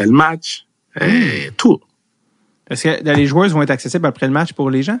joueurs après le match, tout. Est-ce que les joueuses vont être accessibles après le match pour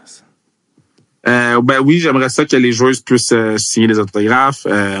les gens? Ben oui, j'aimerais ça que les joueuses puissent signer des autographes,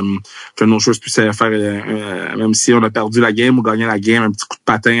 que nos joueuses puissent faire, même si on a perdu la game ou gagné la game, un petit coup de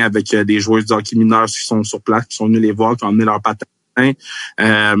patin avec des joueuses de hockey mineurs qui sont sur place, qui sont venus les voir, qui ont amené leur patin.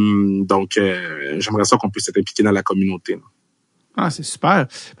 Donc, j'aimerais ça qu'on puisse être impliqué dans la communauté. Là. Ah, c'est super.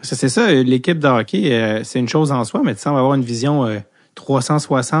 Parce que c'est ça, l'équipe de hockey, c'est une chose en soi, mais tu sais, on va avoir une vision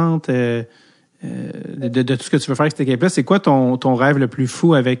 360 de tout ce que tu veux faire avec cette équipe-là. C'est quoi ton rêve le plus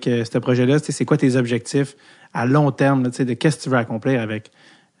fou avec ce projet-là? C'est quoi tes objectifs à long terme? Là, de qu'est-ce que tu veux accomplir avec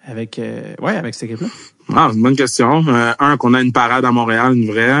cette équipe-là? Ah, c'est une bonne question. Un, qu'on a une parade à Montréal, une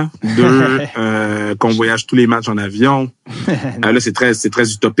vraie. Deux, qu'on voyage tous les matchs en avion. Là, c'est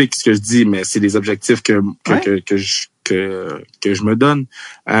très utopique ce que je dis, mais c'est des objectifs que je me donne,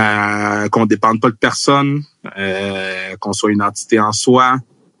 qu'on dépende pas de personne, qu'on soit une entité en soi,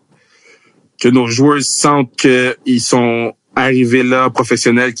 que nos joueurs sentent qu'ils sont arrivés là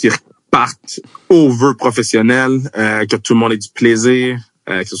professionnels, qu'ils repartent over professionnels, que tout le monde ait du plaisir,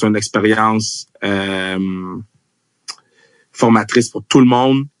 que ce soit une expérience formatrice pour tout le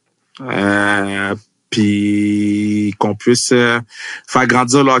monde, puis qu'on puisse faire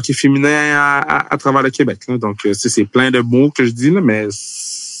grandir le hockey féminin à travers le Québec. Là. Donc, c'est plein de mots que je dis, là, mais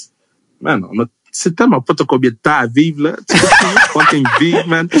man, c'est tellement pas t'as combien de temps à vivre, là. Tu peux fucking vivre,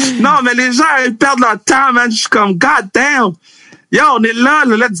 man. Non, mais les gens, ils perdent leur temps, man. Je suis comme, god damn! Yo, on est là,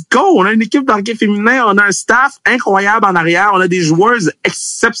 let's go! On a une équipe de hockey féminin, on a un staff incroyable en arrière, on a des joueuses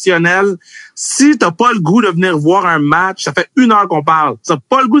exceptionnelles. Si t'as pas le goût de venir voir un match, ça fait 1 heure qu'on parle. Si t'as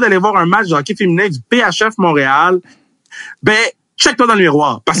pas le goût d'aller voir un match de hockey féminin du PHF Montréal, ben, check-toi dans le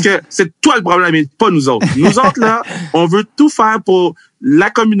miroir. Parce que c'est toi le problème et pas nous autres. Nous autres, là, on veut tout faire pour la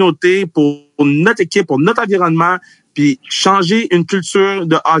communauté, pour notre équipe, pour notre environnement, puis changer une culture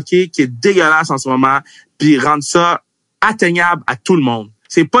de hockey qui est dégueulasse en ce moment, puis rendre ça atteignable à tout le monde.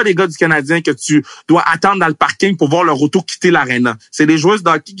 C'est pas des gars du Canadien que tu dois attendre dans le parking pour voir leur auto quitter l'aréna. C'est des joueuses de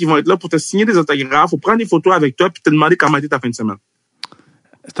hockey qui vont être là pour te signer des autographes, pour prendre des photos avec toi, puis te demander comment était ta fin de semaine.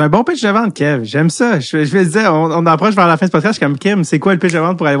 C'est un bon pitch de vente, Kev. J'aime ça. Je vais te dire, on approche vers la fin de ce podcast. Je suis comme, Kim, c'est quoi le pitch de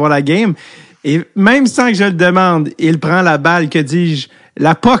vente pour aller voir la game? Et même sans que je le demande, il prend la balle, que dis-je,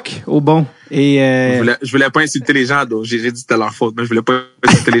 la POC au bon. Et je voulais pas insulter les gens d'eau. J'ai dit que c'était leur faute, mais je voulais pas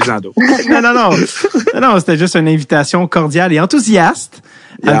insulter les gens d'eau. Non, c'était juste une invitation cordiale et enthousiaste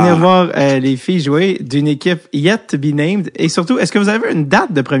à venir voir les filles jouer d'une équipe yet to be named. Et surtout, est-ce que vous avez une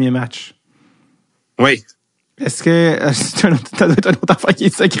date de premier match? Oui. Est-ce que c'est un autre affaire qui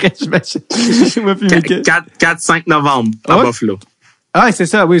est secret, j'imagine? 4-5 novembre à Buffalo. Ah, c'est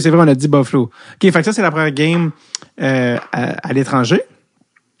ça, oui, c'est vrai, on a dit Buffalo. OK, fait que ça, c'est la première game à l'étranger.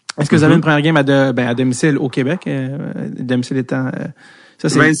 Est-ce que vous avez une première game à domicile au Québec? Domicile étant... ça,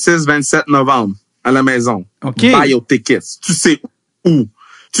 c'est 26-27 novembre, à la maison. OK. Buy your tickets. Tu sais où?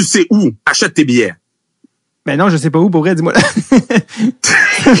 Achète tes billets. Ben non, je sais pas où, pour vrai, dis-moi. Tape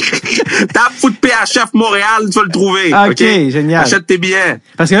foot PHF Montréal, tu vas le trouver. OK, génial. Achète tes billets.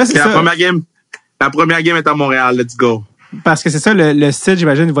 Parce que là, c'est ça. La première game est à Montréal, let's go. Parce que c'est ça, le site,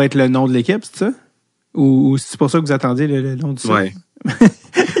 j'imagine, va être le nom de l'équipe, c'est ça? Ou c'est pour ça que vous attendiez le nom du site? Ouais.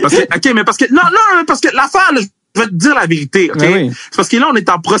 parce que l'affaire, là, je vais te dire la vérité, OK? Oui. C'est parce que là, on est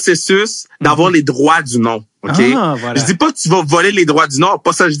en processus d'avoir les droits du nom, OK? Ah, voilà. Je dis pas que tu vas voler les droits du nom,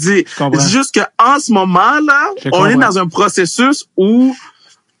 pas ça je dis. Je dis juste qu'en ce moment, là, on est dans un processus où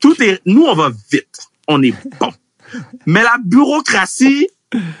nous, on va vite. On est bon. Mais la bureaucratie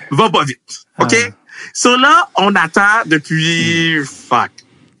va pas vite, OK? So là, on attend depuis,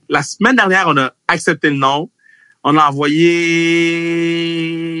 la semaine dernière, on a accepté le nom. On a envoyé,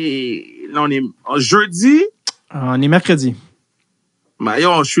 là, on est jeudi. On est mercredi. Ben,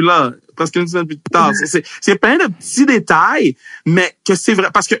 je suis là, presque une semaine plus tard. C'est plein de petits détails, mais que c'est vrai,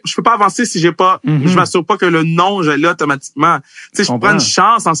 parce que je peux pas avancer si j'ai pas, je m'assure pas que le nom, je l'ai automatiquement. Tu sais, je prends une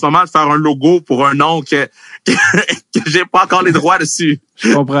chance en ce moment de faire un logo pour un nom que j'ai pas encore les droits dessus.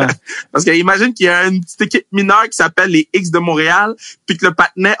 Je comprends. Parce que imagine qu'il y a une petite équipe mineure qui s'appelle les X de Montréal, puis que le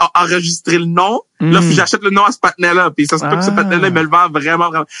patinet a enregistré le nom. Là, j'achète le nom à ce patinet-là, puis ça se peut que ce patinet-là me le vend vraiment,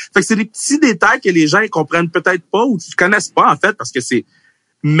 vraiment. Fait que c'est des petits détails que les gens ils comprennent peut-être pas ou ils connaissent pas, en fait, parce que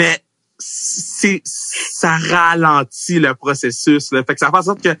mais ça ralentit le processus, là. Fait que ça fait en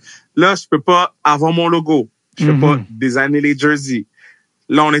sorte que là, je peux pas avoir mon logo. Je peux pas designer les jerseys.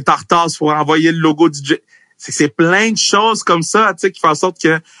 Là, on est en retard pour envoyer le logo du jersey. C'est plein de choses comme ça, tu sais, qui font en sorte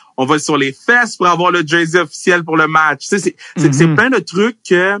que on va sur les fesses pour avoir le jersey officiel pour le match. Tu sais, c'est plein de trucs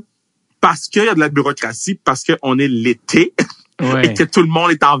que, parce qu'il y a de la bureaucratie, parce qu'on est l'été, et que tout le monde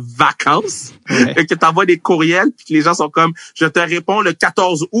est en vacances, et que t'envoies des courriels, puis que les gens sont comme, je te réponds le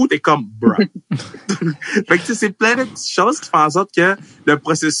 14 août, et comme, bruh. Fait que tu sais, c'est plein de petites choses qui font en sorte que le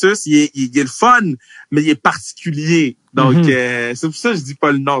processus, il est le fun, mais il est particulier. Donc, c'est pour ça que je dis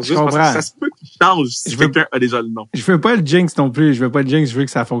pas le nom. Juste parce que ça se peut qu'il change si quelqu'un a déjà le nom. Je veux pas le jinx non plus. Je veux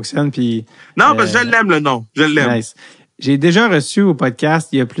que ça fonctionne. Puis non, mais je l'aime le nom. Je l'aime. Nice. J'ai déjà reçu au podcast,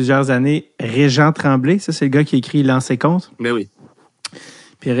 il y a plusieurs années, Régent Tremblay. Ça, c'est le gars qui écrit Lancer contre. Mais oui.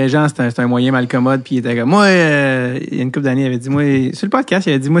 Puis Régent, c'est un moyen mal commode. Puis il était comme, moi, il y a une couple d'années, il avait dit, moi, sur le podcast,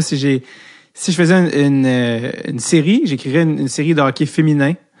 il avait dit, moi, si je faisais une série, j'écrirais une série de hockey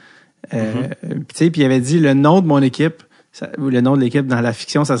féminin. Tu sais, puis il avait dit le nom de mon équipe, ou le nom de l'équipe dans la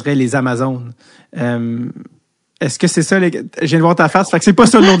fiction, ça serait les Amazones. Est-ce que c'est ça? Je viens de voir ta face, fait que c'est pas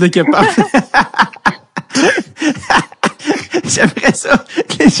ça le nom de l'équipe. J'aimerais ça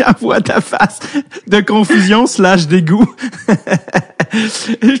que les gens voient ta face de confusion / dégoût.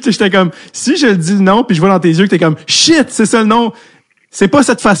 J'étais comme, si je le dis le nom, puis je vois dans tes yeux que t'es comme, shit, c'est ça le nom. C'est pas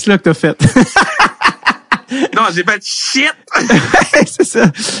cette face-là que t'as faite. Non, j'ai fait shit. C'est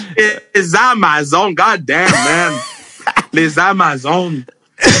ça. Les Amazones, god damn, man. Les Amazones.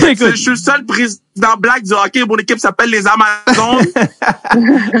 Écoute, Je suis le seul président black du hockey. Mon équipe s'appelle les Amazones.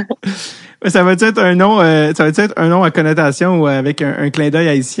 ça va être un nom, un nom à connotation ou avec un clin d'œil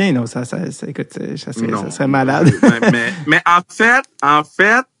haïtien. Non, écoute, ça serait malade. mais en fait,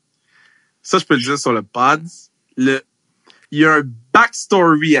 ça, je peux le dire sur le pod. Il y a un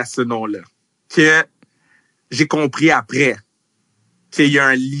backstory à ce nom-là que j'ai compris après. Qu'il y a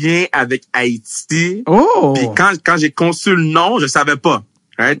un lien avec Haïti. Oh! Puis quand j'ai conçu le nom, je savais pas.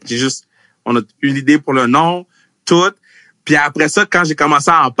 Right? On a eu l'idée pour le nom, tout. Puis après ça, quand j'ai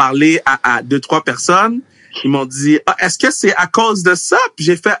commencé à en parler à 2-3 personnes, ils m'ont dit, est-ce que c'est à cause de ça? Puis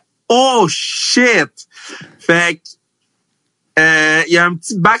j'ai fait, oh shit! Fait que, il y a un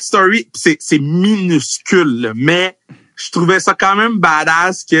petit backstory. C'est minuscule, là, mais je trouvais ça quand même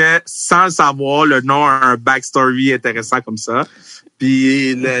badass que, sans le savoir, le nom a un backstory intéressant comme ça.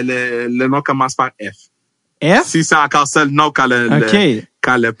 Puis le nom commence par F. F? Si c'est encore ça le nom quand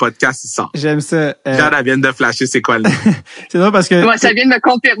le podcast il sort. J'aime ça. Jade, elle vient de flasher c'est quoi le nom. C'est drôle parce que... Ouais, ça vient de me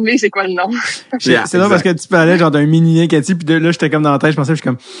confirmer c'est quoi le nom. C'est drôle parce que tu parlais genre d'un mini Cathy, puis là, j'étais comme dans la tête, je pensais, je suis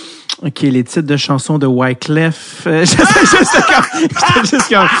comme, OK, les titres de chansons de Wyclef. J'étais juste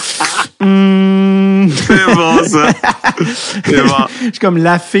comme... C'est bon, ça. C'est bon. Je suis comme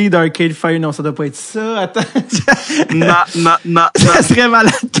la fille d'Arcade Fire. Non, ça doit pas être ça. Attends. Non. Ça serait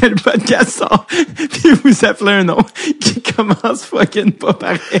malade que le podcast sort puis vous appelez un nom qui commence fucking pas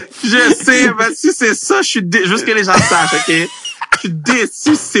pareil. Je sais, mais si c'est ça, je suis juste que les gens sachent, OK? Je suis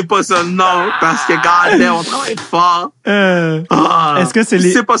déçu si c'est pas ça le nom, parce que, regardez, on travaille fort. Est-ce que c'est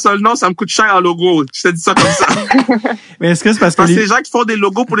si c'est pas ça le nom, ça me coûte cher en logo. Je te dis ça comme ça. Mais est-ce que c'est parce que les gens qui font des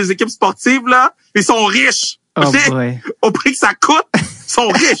logos pour les équipes sportives, là, ils sont riches. Oh, okay? Au prix que ça coûte, ils sont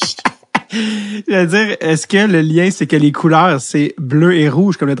riches. Je veux dire, est-ce que le lien, c'est que les couleurs, c'est bleu et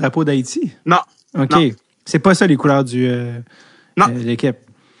rouge comme le drapeau d'Haïti? Non. OK. Non. C'est pas ça les couleurs du l'équipe.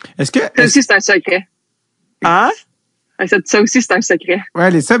 Est-ce que... Ça aussi, c'est un secret. Hein? Ça aussi, c'est un secret.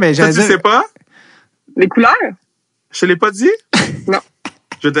 Ouais, ça, mais j'allais dire... Tu sais pas? Les couleurs? Je te l'ai pas dit? Non.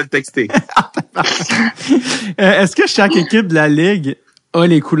 Je vais te le texter. Est-ce que chaque équipe de la Ligue a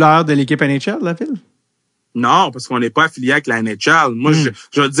les couleurs de l'équipe NHL, la ville? Non, parce qu'on n'est pas affilié avec la NHL. Moi,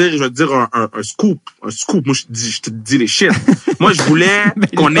 je veux dire un scoop. Un scoop. Moi, je te dis les shit. Moi, je voulais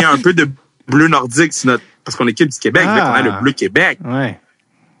qu'on ait un peu de bleu nordique parce qu'on est équipe du Québec. Je voulais qu'on ait le bleu Québec. Ouais.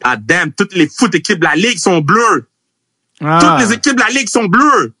 Ah, damn, toutes les foot équipes de la Ligue sont bleues. Ah. Toutes les équipes de la Ligue sont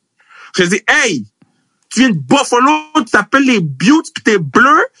bleues. Je dis, hey, tu viens de Buffalo, tu t'appelles les Buttes pis t'es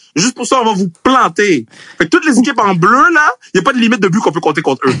bleu, juste pour ça, on va vous planter. Fait que toutes les équipes en bleu, là, y a pas de limite de but qu'on peut compter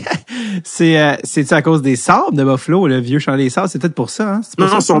contre eux. C'est-tu à cause des sables de Buffalo, le vieux champ des sables? C'est peut-être pour ça, hein? Non,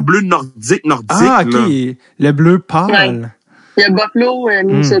 ils sont bleus nordiques. Ah, OK. Là. Le bleu pâle. Ouais. Il y a Buffalo,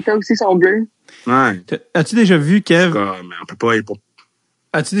 Minnesota aussi sont bleus. Ouais. As-tu déjà vu, Kev? Mais on peut pas aller pour...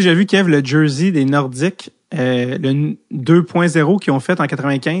 As-tu déjà vu, Kev, le jersey des Nordiques, le 2.0 qu'ils ont fait en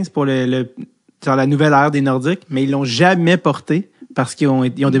 95 pour genre la nouvelle ère des Nordiques, mais ils l'ont jamais porté parce qu'ils ont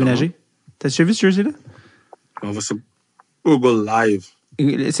déménagé. T'as déjà vu ce jersey-là? On va sur Google Live.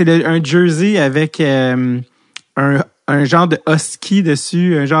 C'est un jersey avec un genre de husky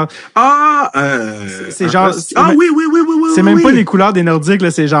dessus, un genre... c'est genre... Ah oui. C'est même pas les couleurs des Nordiques, là,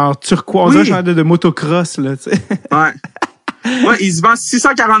 c'est genre turquoise, un genre de motocross, là, tu sais. Ouais. Ouais, il se vend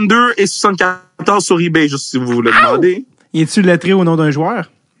 642 et 74 sur eBay, juste si vous le demandez. Y est-tu lettré au nom d'un joueur?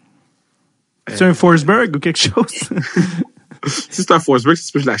 C'est un Forsberg ou quelque chose? Si c'est un Forsberg, c'est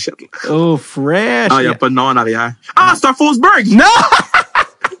ce que je l'achète. Oh, fresh! Ah, il n'y a pas de nom en arrière. Ah, c'est un Forsberg! Non!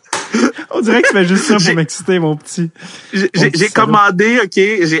 On dirait que tu fais juste ça pour m'exciter, mon petit. J'ai commandé, OK,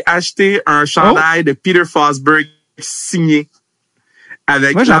 j'ai acheté un chandail de Peter Forsberg signé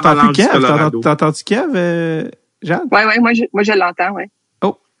avec moi, j'entends plus Kev. Colorado. T'entends-tu Kev, Jade? Ouais, moi je l'entends, ouais.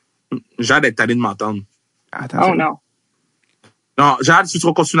 Oh. Jade est allée de m'entendre. Attends. Oh non. Non, Jade, si tu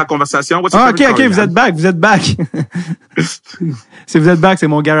veux continuer la conversation. OK, vous êtes back. Si vous êtes back, c'est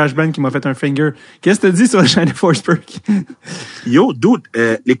mon GarageBand qui m'a fait un finger. Qu'est-ce que tu dis sur le chaîne de Forsberg? Yo, dude,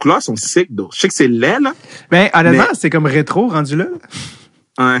 les couleurs sont sick, though. Je sais que c'est laid, là. Ben, honnêtement, c'est comme rétro rendu là.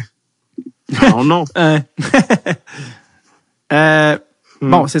 Ouais. Oh non.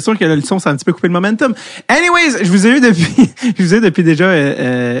 Bon, c'est sûr que le son, ça a un petit peu coupé le momentum. Anyways, je vous ai eu depuis déjà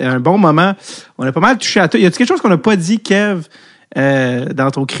un bon moment. On a pas mal touché à tout. Y a-t-il quelque chose qu'on n'a pas dit, Kev, dans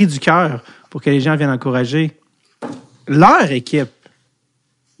ton cri du cœur, pour que les gens viennent encourager? leur équipe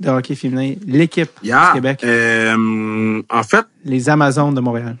de hockey féminin, l'équipe du Québec. En fait... Les Amazones de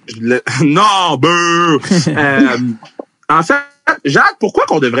Montréal. Non, en fait, Jade, pourquoi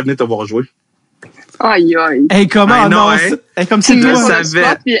qu'on devrait venir te voir jouer? Aïe, aïe. Hey, comment? Non, comme c'est toi. Je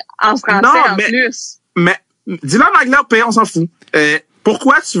savais. Puis en français, non, en plus. Mais, dis-le en anglais, au on s'en fout.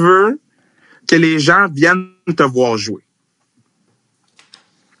 Pourquoi tu veux que les gens viennent te voir jouer?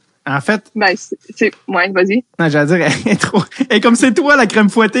 En fait. Ben, ouais, vas-y. Non, j'allais dire, comme c'est toi, la crème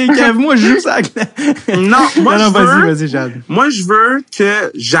fouettée, moi, je joue ça. Non, vas-y, Jade. Moi, je veux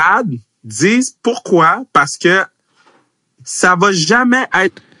que Jade dise pourquoi, parce que ça va jamais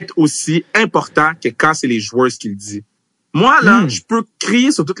être aussi important que quand c'est les joueurs qui le disent. Moi, là, je peux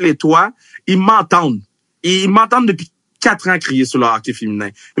crier sur tous les toits, ils m'entendent. Et ils m'entendent depuis 4 ans crier sur le hockey féminin.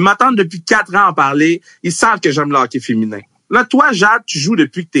 Ils m'entendent depuis 4 ans en parler. Ils savent que j'aime le hockey féminin. Là, toi, Jade, tu joues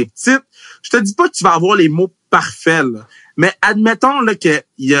depuis que t'es petite. Je te dis pas que tu vas avoir les mots parfaits, là. Mais admettons là qu'il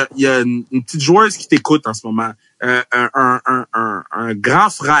y a une petite joueuse qui t'écoute en ce moment, un grand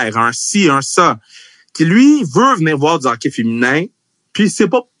frère, un ci, un ça, qui lui veut venir voir du hockey féminin, puis il sait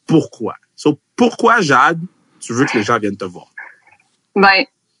pas pourquoi. Pourquoi, Jade, tu veux que les gens viennent te voir? Ben,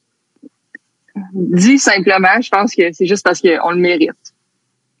 dis simplement, je pense que c'est juste parce qu'on le mérite.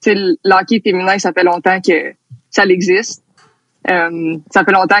 Tu sais, le hockey féminin, ça fait longtemps que ça existe. Ça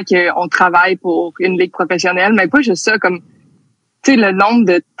fait longtemps qu'on travaille pour une ligue professionnelle, mais pas juste ça, comme, tu sais, le nombre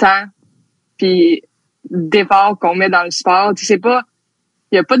de temps puis d'efforts qu'on met dans le sport, tu sais,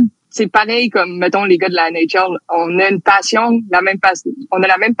 c'est pareil comme, mettons, les gars de la NHL, on a une passion, on a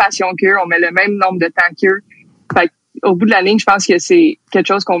la même passion qu'eux, on met le même nombre de temps qu'eux. Fait au bout de la ligne, je pense que c'est quelque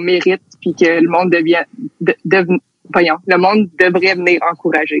chose qu'on mérite puis que le monde le monde devrait venir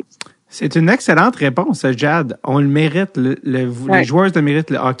encourager. C'est une excellente réponse, Jade. On le mérite. Les joueurs le méritent.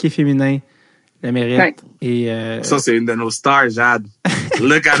 Le hockey féminin le mérite. Ouais. Et ça, c'est une de nos stars, Jade.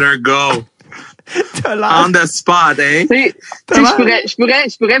 Look at her go. On the spot, hein?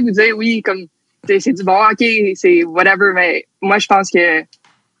 Je pourrais vous dire, oui, comme, c'est du bon hockey, c'est whatever, mais moi, je pense que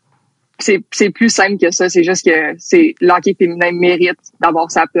c'est plus simple que ça. C'est juste que le hockey féminin mérite d'avoir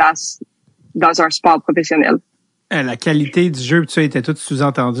sa place dans un sport professionnel. La qualité du jeu, tout ça était tout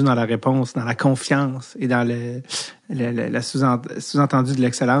sous-entendu dans la réponse, dans la confiance et dans le sous-entendu de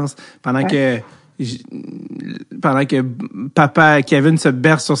l'excellence. Pendant que papa Kevin se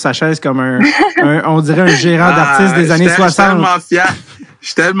berce sur sa chaise comme on dirait un gérant d'artiste des années 60. Je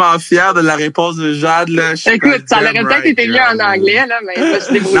suis tellement fier de la réponse de Jade, là. Écoute, ça aurait peut-être été mieux en anglais, là, mais je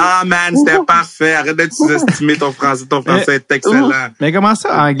suis débrouillé. Non, man, c'était parfait. Arrête d'être sous-estimé ton français. Ton français est excellent. Mais comment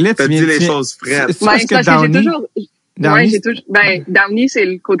ça, anglais, tu dis les choses fraîches. Parce que j'ai toujours, Downey, c'est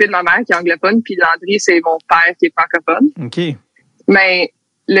le côté de ma mère qui est anglophone, puis Landry, c'est mon père qui est francophone. OK. Mais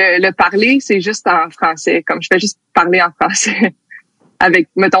le parler, c'est juste en français. Comme je fais juste parler en français avec,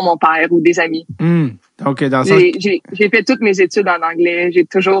 mettons, mon père ou des amis. Donc, j'ai fait toutes mes études en anglais. J'ai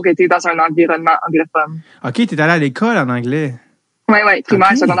toujours été dans un environnement anglophone. OK, t'es allé à l'école en anglais. Oui,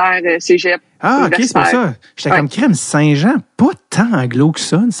 primaire, secondaire, cégep. Ah, OK, c'est pour ça. J'étais comme crème Saint-Jean, pas tant anglo que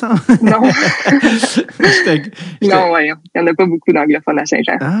ça, il me semble. Non. Non, il y en a pas beaucoup d'anglophones à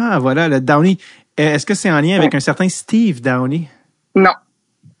Saint-Jean. Ah, voilà, le Downey. Est-ce que c'est en lien avec un certain Steve Downey? Non.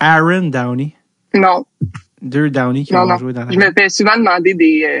 Aaron Downey? Non. 2 Downey qui vont jouer dans la... Je me fais souvent demander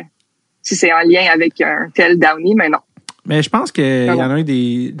si c'est en lien avec un tel Downey, mais non. Mais je pense qu'il y en a un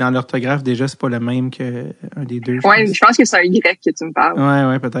dans l'orthographe, déjà, c'est pas le même qu'un des deux. Oui, je pense que c'est un Y que tu me parles.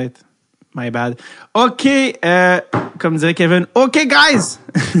 Ouais, peut-être. My bad. OK, comme dirait Kevin, OK, guys!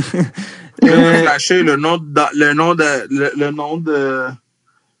 Je vais lâcher le nom de...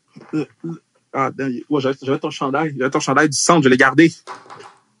 j'avais ton chandail. J'avais ton chandail du centre, je l'ai gardé.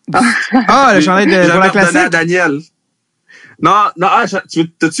 Le chandail pour la classique? À Daniel. Non, t'as-tu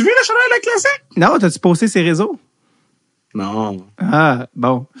vu le chandail de la classique? Non, t'as-tu posté ses réseaux? Non. Ah,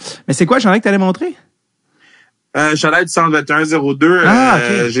 bon. Mais c'est quoi le chandail que t'allais montrer? Chandail du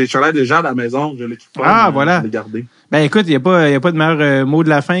 121-02. OK. J'ai le chandail déjà à la maison. Je l'ai voilà. Je l'ai gardé. Ben, écoute, il y a pas de meilleur mot de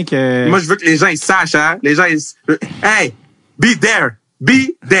la fin que... Moi, je veux que les gens, ils sachent, hein. Les gens, hey, be there.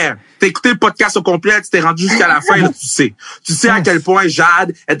 Be there. T'as écouté le podcast au complet, tu t'es rendu jusqu'à la fin, là, tu sais. Tu sais à quel point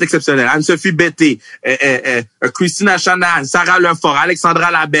Jade est exceptionnelle. Anne-Sophie Betté, Christina Chanan, Sarah Lefort,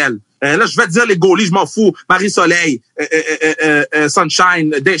 Alexandra Labelle. Là, je vais te dire les goalies, je m'en fous. Marie-Soleil,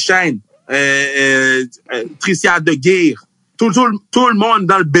 Sunshine, Deschênes, Tricia Deguire. Tout le monde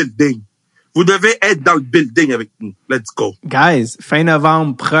dans le building. Vous devez être dans le building avec nous. Let's go. Guys, fin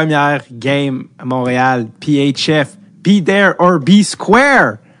novembre, première game à Montréal, PHF. Be there or be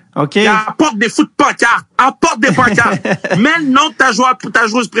square. OK. Il apporte des fous de pancarte. Apporte des pancartes. Mets le nom de ta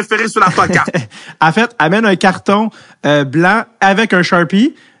joueuse préférée sur la pancarte. En fait, amène un carton blanc avec un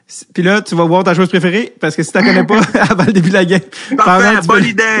Sharpie. Puis là, tu vas voir ta joueuse préférée, parce que si tu la connais pas avant le début de la game. Parfait, bonne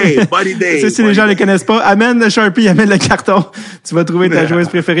idée. Si les gens les connaissent pas, amène le Sharpie, amène le carton. Tu vas trouver ta joueuse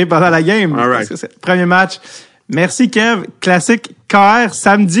préférée pendant la game. All right. C'est le premier match. Merci, Kev. Classique KR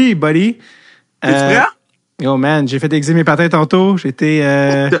samedi, buddy. Es-tu prêt? Oh man, j'ai fait exhiber mes patins tantôt. J'étais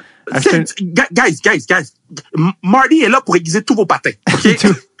Guys. Marty est là pour aiguiser tous vos patins. OK?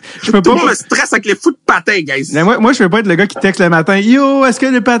 Je peux Tout pas. le monde me stresse avec les fous de patins, guys. Mais moi, je veux pas être le gars qui texte le matin. Yo, est-ce que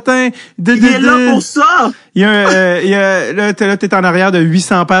le patin Il est là pour ça. Il y a là, t'es en arrière de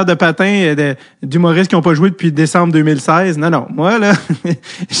 800 paires de patins d'humoristes qui ont pas joué depuis décembre 2016. Non, moi, là,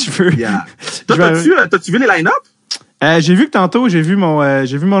 je veux... Yeah. je veux- T'as-tu vu les line-up? j'ai vu que tantôt, j'ai vu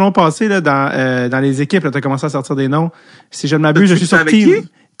mon nom passer, là, dans les équipes, là, t'as commencé à sortir des noms. Si je ne m'abuse, je suis sur avec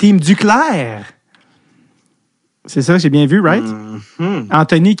Team Duclair. C'est ça, j'ai bien vu, right? Mm-hmm.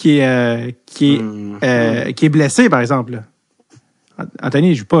 Anthony qui est blessé, par exemple, là.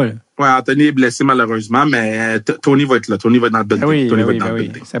 Anthony, il joue pas, là. Ouais, Anthony est blessé malheureusement, mais Tony va être là. Tony va être dans le building. Oui, Tony va oui, être dans le oui.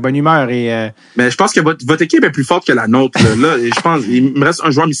 building. Sa bonne humeur et Mais je pense que votre équipe est plus forte que la nôtre. Là, et je pense, il me reste un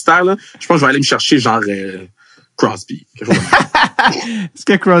joueur mystère. Là. Je pense que je vais aller me chercher genre Crosby. Quelque chose comme ça. est-ce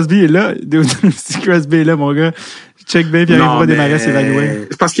que Crosby est là? Si Crosby est là, mon gars, check bien, puis il va démarrer s'évaluer.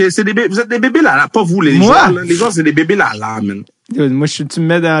 C'est parce que vous êtes des bébés là, pas vous les Moi? joueurs. Là. Les joueurs, c'est des bébés là, man. Dude, moi, tu me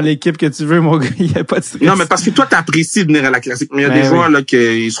mets dans l'équipe que tu veux, mon gars, il n'y a pas de stress. Non, mais parce que toi, t'apprécies venir à la classique. Mais il y a des joueurs là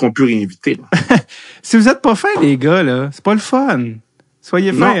qui seront plus réinvités. Là. Si vous êtes pas fins, les gars, là, c'est pas le fun.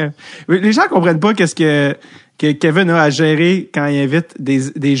 Soyez fins. Les gens comprennent pas qu'est-ce que Kevin a à gérer quand il invite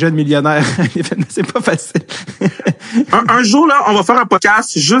des jeunes millionnaires. C'est pas facile. un jour, là, on va faire un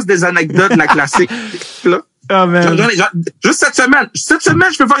podcast juste des anecdotes de la classique. Là. Oh, man. Juste cette semaine. Cette semaine,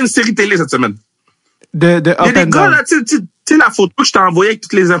 je peux faire une série télé cette semaine. Il y a des gars, là, tu sais, la photo que je t'ai envoyée avec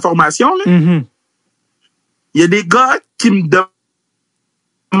toutes les informations, là. Mm-hmm. Il y a des gars qui me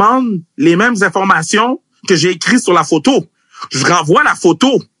demandent les mêmes informations que j'ai écrites sur la photo. Je renvoie la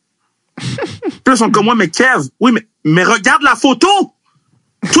photo. Puis ils sont comme moi, mais Kev, oui, mais regarde la photo!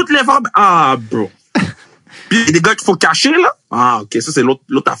 Toutes les formes. Ah, bro. Puis il y a des gars qu'il faut cacher, là. Ah, OK, ça, c'est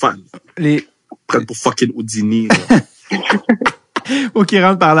l'autre affaire. Prennent pour fucking Houdini, là. Ou qui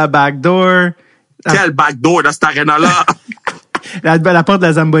rentre par la backdoor. Quel backdoor dans cette arena-là? La porte de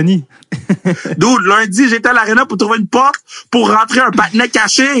la Zamboni. Dude, lundi, j'étais à l'arena pour trouver une porte pour rentrer un patinet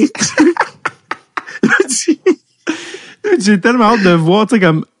caché. Lundi. J'ai tellement hâte de voir, tu sais,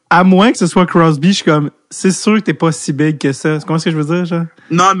 comme, à moins que ce soit Crosby, je suis comme, c'est sûr que t'es pas si big que ça. Tu comprends ce que je veux dire, genre?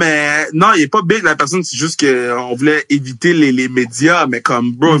 Non, il est pas big, la personne, c'est juste qu'on voulait éviter les médias, mais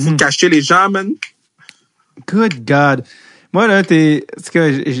comme, bro, il faut cacher les gens, man. Good God. Moi, là, puis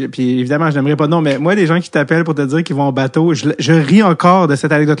évidemment, je n'aimerais pas de nom, mais moi, les gens qui t'appellent pour te dire qu'ils vont en bateau, je ris encore de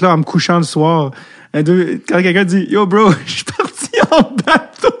cette anecdote-là en me couchant le soir. Quand quelqu'un dit, yo, bro, je suis parti en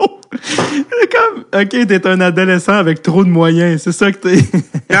bateau. C'est comme, OK, t'es un adolescent avec trop de moyens. C'est ça que t'es.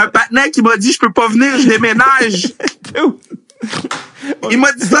 Il y a un patinet qui m'a dit, je peux pas venir, je déménage. Il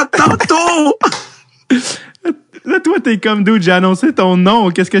m'a dit ça tantôt. Là, toi, t'es comme, dude, j'ai annoncé ton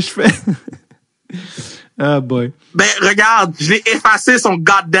nom. Qu'est-ce que je fais? Ah, boy. Ben, regarde, je l'ai effacé son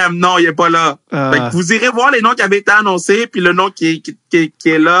goddamn nom, il est pas là. Fait que vous irez voir les noms qui avaient été annoncés, puis le nom qui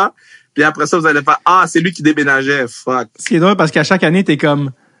est là. Puis après ça, vous allez faire, ah, c'est lui qui déménageait. Fuck. Ce qui est drôle, parce qu'à chaque année, t'es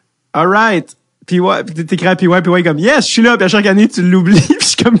comme, alright. Puis t'écris à PY comme, yes, je suis là. Puis à chaque année, tu l'oublies. Puis je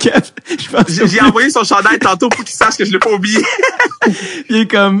suis comme, j'ai envoyé son chandail tantôt pour qu'il sache que je l'ai pas oublié. il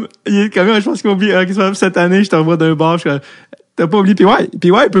est comme, je pense qu'il m'a oublié. Cette année, je t'envoie d'un bar. Je suis comme, t'as pas oublié PY? PY,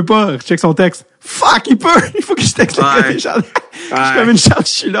 il peut pas. Je check son texte. Fuck, il peut. Il faut que je texte le chandail. Je suis comme une chance, je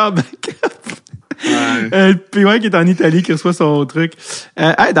suis là en backup. PY qui est en Italie, qui reçoit son truc.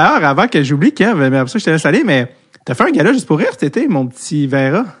 D'ailleurs, avant que j'oublie, Kev, mais après ça, je te laisse aller, mais t'as fait un gala juste pour rire cet été, mon petit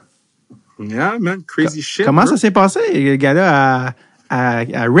Vera. Yeah, man, crazy shit. Comment ça s'est passé, le gala à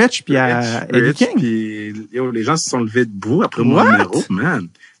Rich puis à Eddie King? Puis, les gens se sont levés debout après mon numéro, man.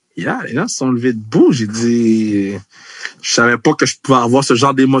 Yeah, les gens se sont levés debout. J'ai dit, je savais pas que je pouvais avoir ce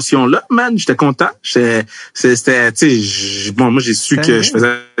genre d'émotion-là, man. J'étais content. C'était, tu sais, moi, j'ai su que je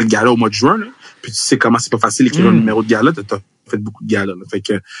faisais le gala au mois de juin, là. Puis tu sais comment c'est pas facile d'écrire un numéro de gala. T'as fait beaucoup de galas, là. Fait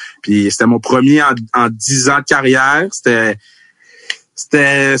que, puis c'était mon premier en 10 ans de carrière. C'était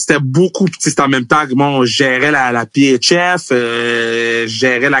beaucoup, puis c'était en même temps que bon, je gérais la PHF, je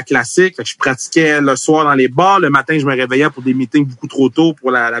gérais la classique, fait que je pratiquais le soir dans les bars, le matin je me réveillais pour des meetings beaucoup trop tôt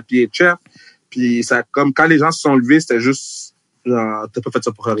pour la PHF, puis ça, comme quand les gens se sont levés, c'était juste Genre, t'as pas fait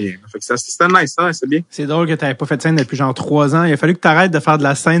ça pour rien. Fait que c'était nice, ça, c'est bien. C'est drôle que t'avais pas fait de scène depuis genre 3 ans. Il a fallu que t'arrêtes de faire de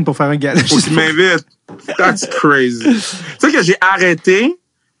la scène pour faire un gala. Faut qu'il m'invite. That's crazy. Tu sais que j'ai arrêté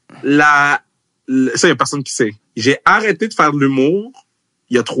ça, y a personne qui sait. J'ai arrêté de faire de l'humour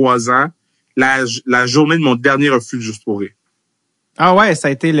il y a 3 ans, la journée de mon dernier refus de Juste pour rire. Ah ouais, ça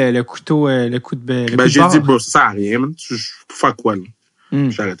a été le couteau, le coup de J'ai barre. dit, bro, ça sert à rien, man. Pour faire quoi, là?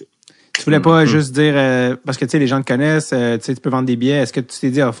 J'ai arrêté. Tu voulais pas juste dire, parce que tu sais, les gens te connaissent, tu sais, tu peux vendre des billets. Est-ce que tu t'es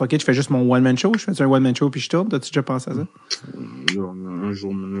dit, fuck it, je fais juste mon one-man show? Je fais un one-man show puis je tourne? T'as-tu déjà pensé à ça? Un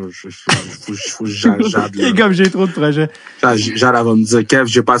jour, faut que j'ade. Et comme j'ai trop de projets. Jade, elle va me dire, Kev,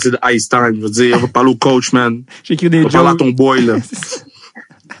 j'ai pas assez de ice time. Je veux dire, on va parler au coach, man. J'écris des jokes. On va parler à ton boy, là.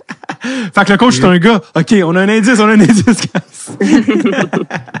 Fait que le coach, c'est un gars. OK, on a un indice,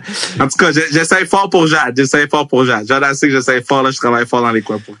 En tout cas, j'essaie fort pour Jade. Jade a sait que j'essaie fort, là, je travaille fort dans les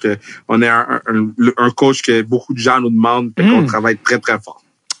coins pour que on ait un coach que beaucoup de gens nous demandent, et qu'on travaille très, très fort.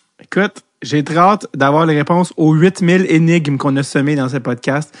 Écoute, j'ai très hâte d'avoir les réponses aux 8000 énigmes qu'on a semées dans ce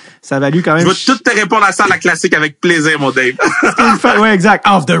podcast. Ça a valu quand même... Je vais toutes te répondre à ça à la classique avec plaisir, mon Dave. Ouais, exact.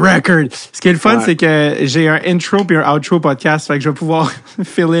 Off the record. Ce qui est le fun, c'est que j'ai un intro puis un outro podcast. Fait que je vais pouvoir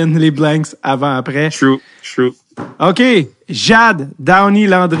fill in les blanks avant, après. True. OK. Jade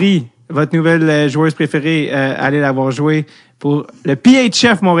Downey-Landry, votre nouvelle joueuse préférée, allez l'avoir joué pour le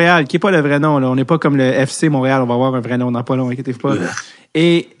PHF Montréal, qui est pas le vrai nom, là. On n'est pas comme le FC Montréal. On va avoir un vrai nom dans pas long, inquiétez-vous pas.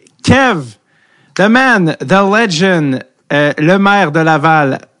 Et Kev, the man, the legend, le maire de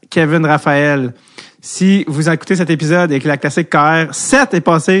Laval, Kevin Raphaël. Si vous écoutez cet épisode et que la classique KR 7 est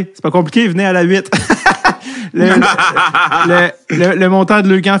passée, c'est pas compliqué, venez à la 8. le montant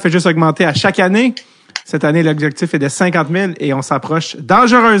de Lucan fait juste augmenter à chaque année. Cette année, l'objectif est de 50 000 et on s'approche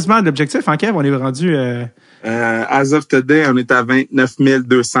dangereusement de l'objectif. En Kev, on est rendu... As of today, on est à 29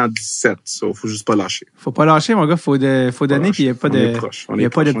 217. So, faut juste pas lâcher. Faut pas lâcher, mon gars. Faut donner, puis il n'y a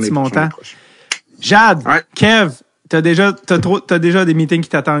pas de petit montant. Jade, ouais. Kev, t'as déjà des meetings qui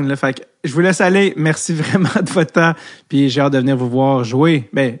t'attendent, là. Fait que je vous laisse aller. Merci vraiment de votre temps. Puis j'ai hâte de venir vous voir jouer.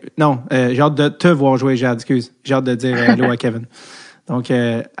 Ben, non, j'ai hâte de te voir jouer, Jade, excuse. J'ai hâte de dire allô à Kevin. Donc,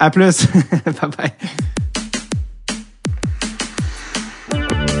 à plus. Bye bye.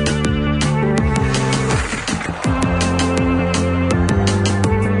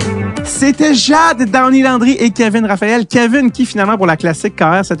 C'était Jade Downey-Landry et Kevin Raphaël. Kevin qui, finalement, pour la classique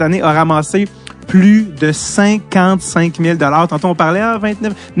KR cette année, a ramassé plus de 55 000 $. Tantôt, on parlait à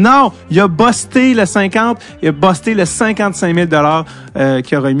 29. Non, il a busté le 50. Il a busté le 55 000 $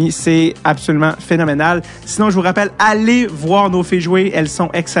 qu'il a remis. C'est absolument phénoménal. Sinon, je vous rappelle, allez voir nos filles jouer. Elles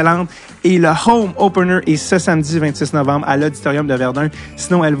sont excellentes. Et le home opener est ce samedi 26 novembre à l'Auditorium de Verdun.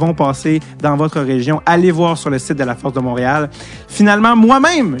 Sinon, elles vont passer dans votre région. Allez voir sur le site de la Force de Montréal. Finalement,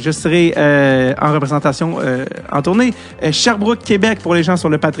 moi-même, je serai en représentation en tournée. Sherbrooke, Québec pour les gens sur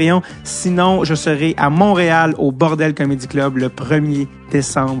le Patreon. Sinon, je serai à Montréal au Bordel Comedy Club le 1er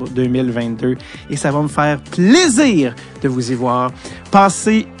décembre 2022. Et ça va me faire plaisir de vous y voir.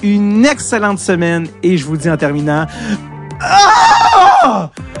 Passez une excellente semaine et je vous dis en terminant...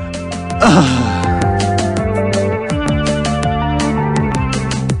 Ah!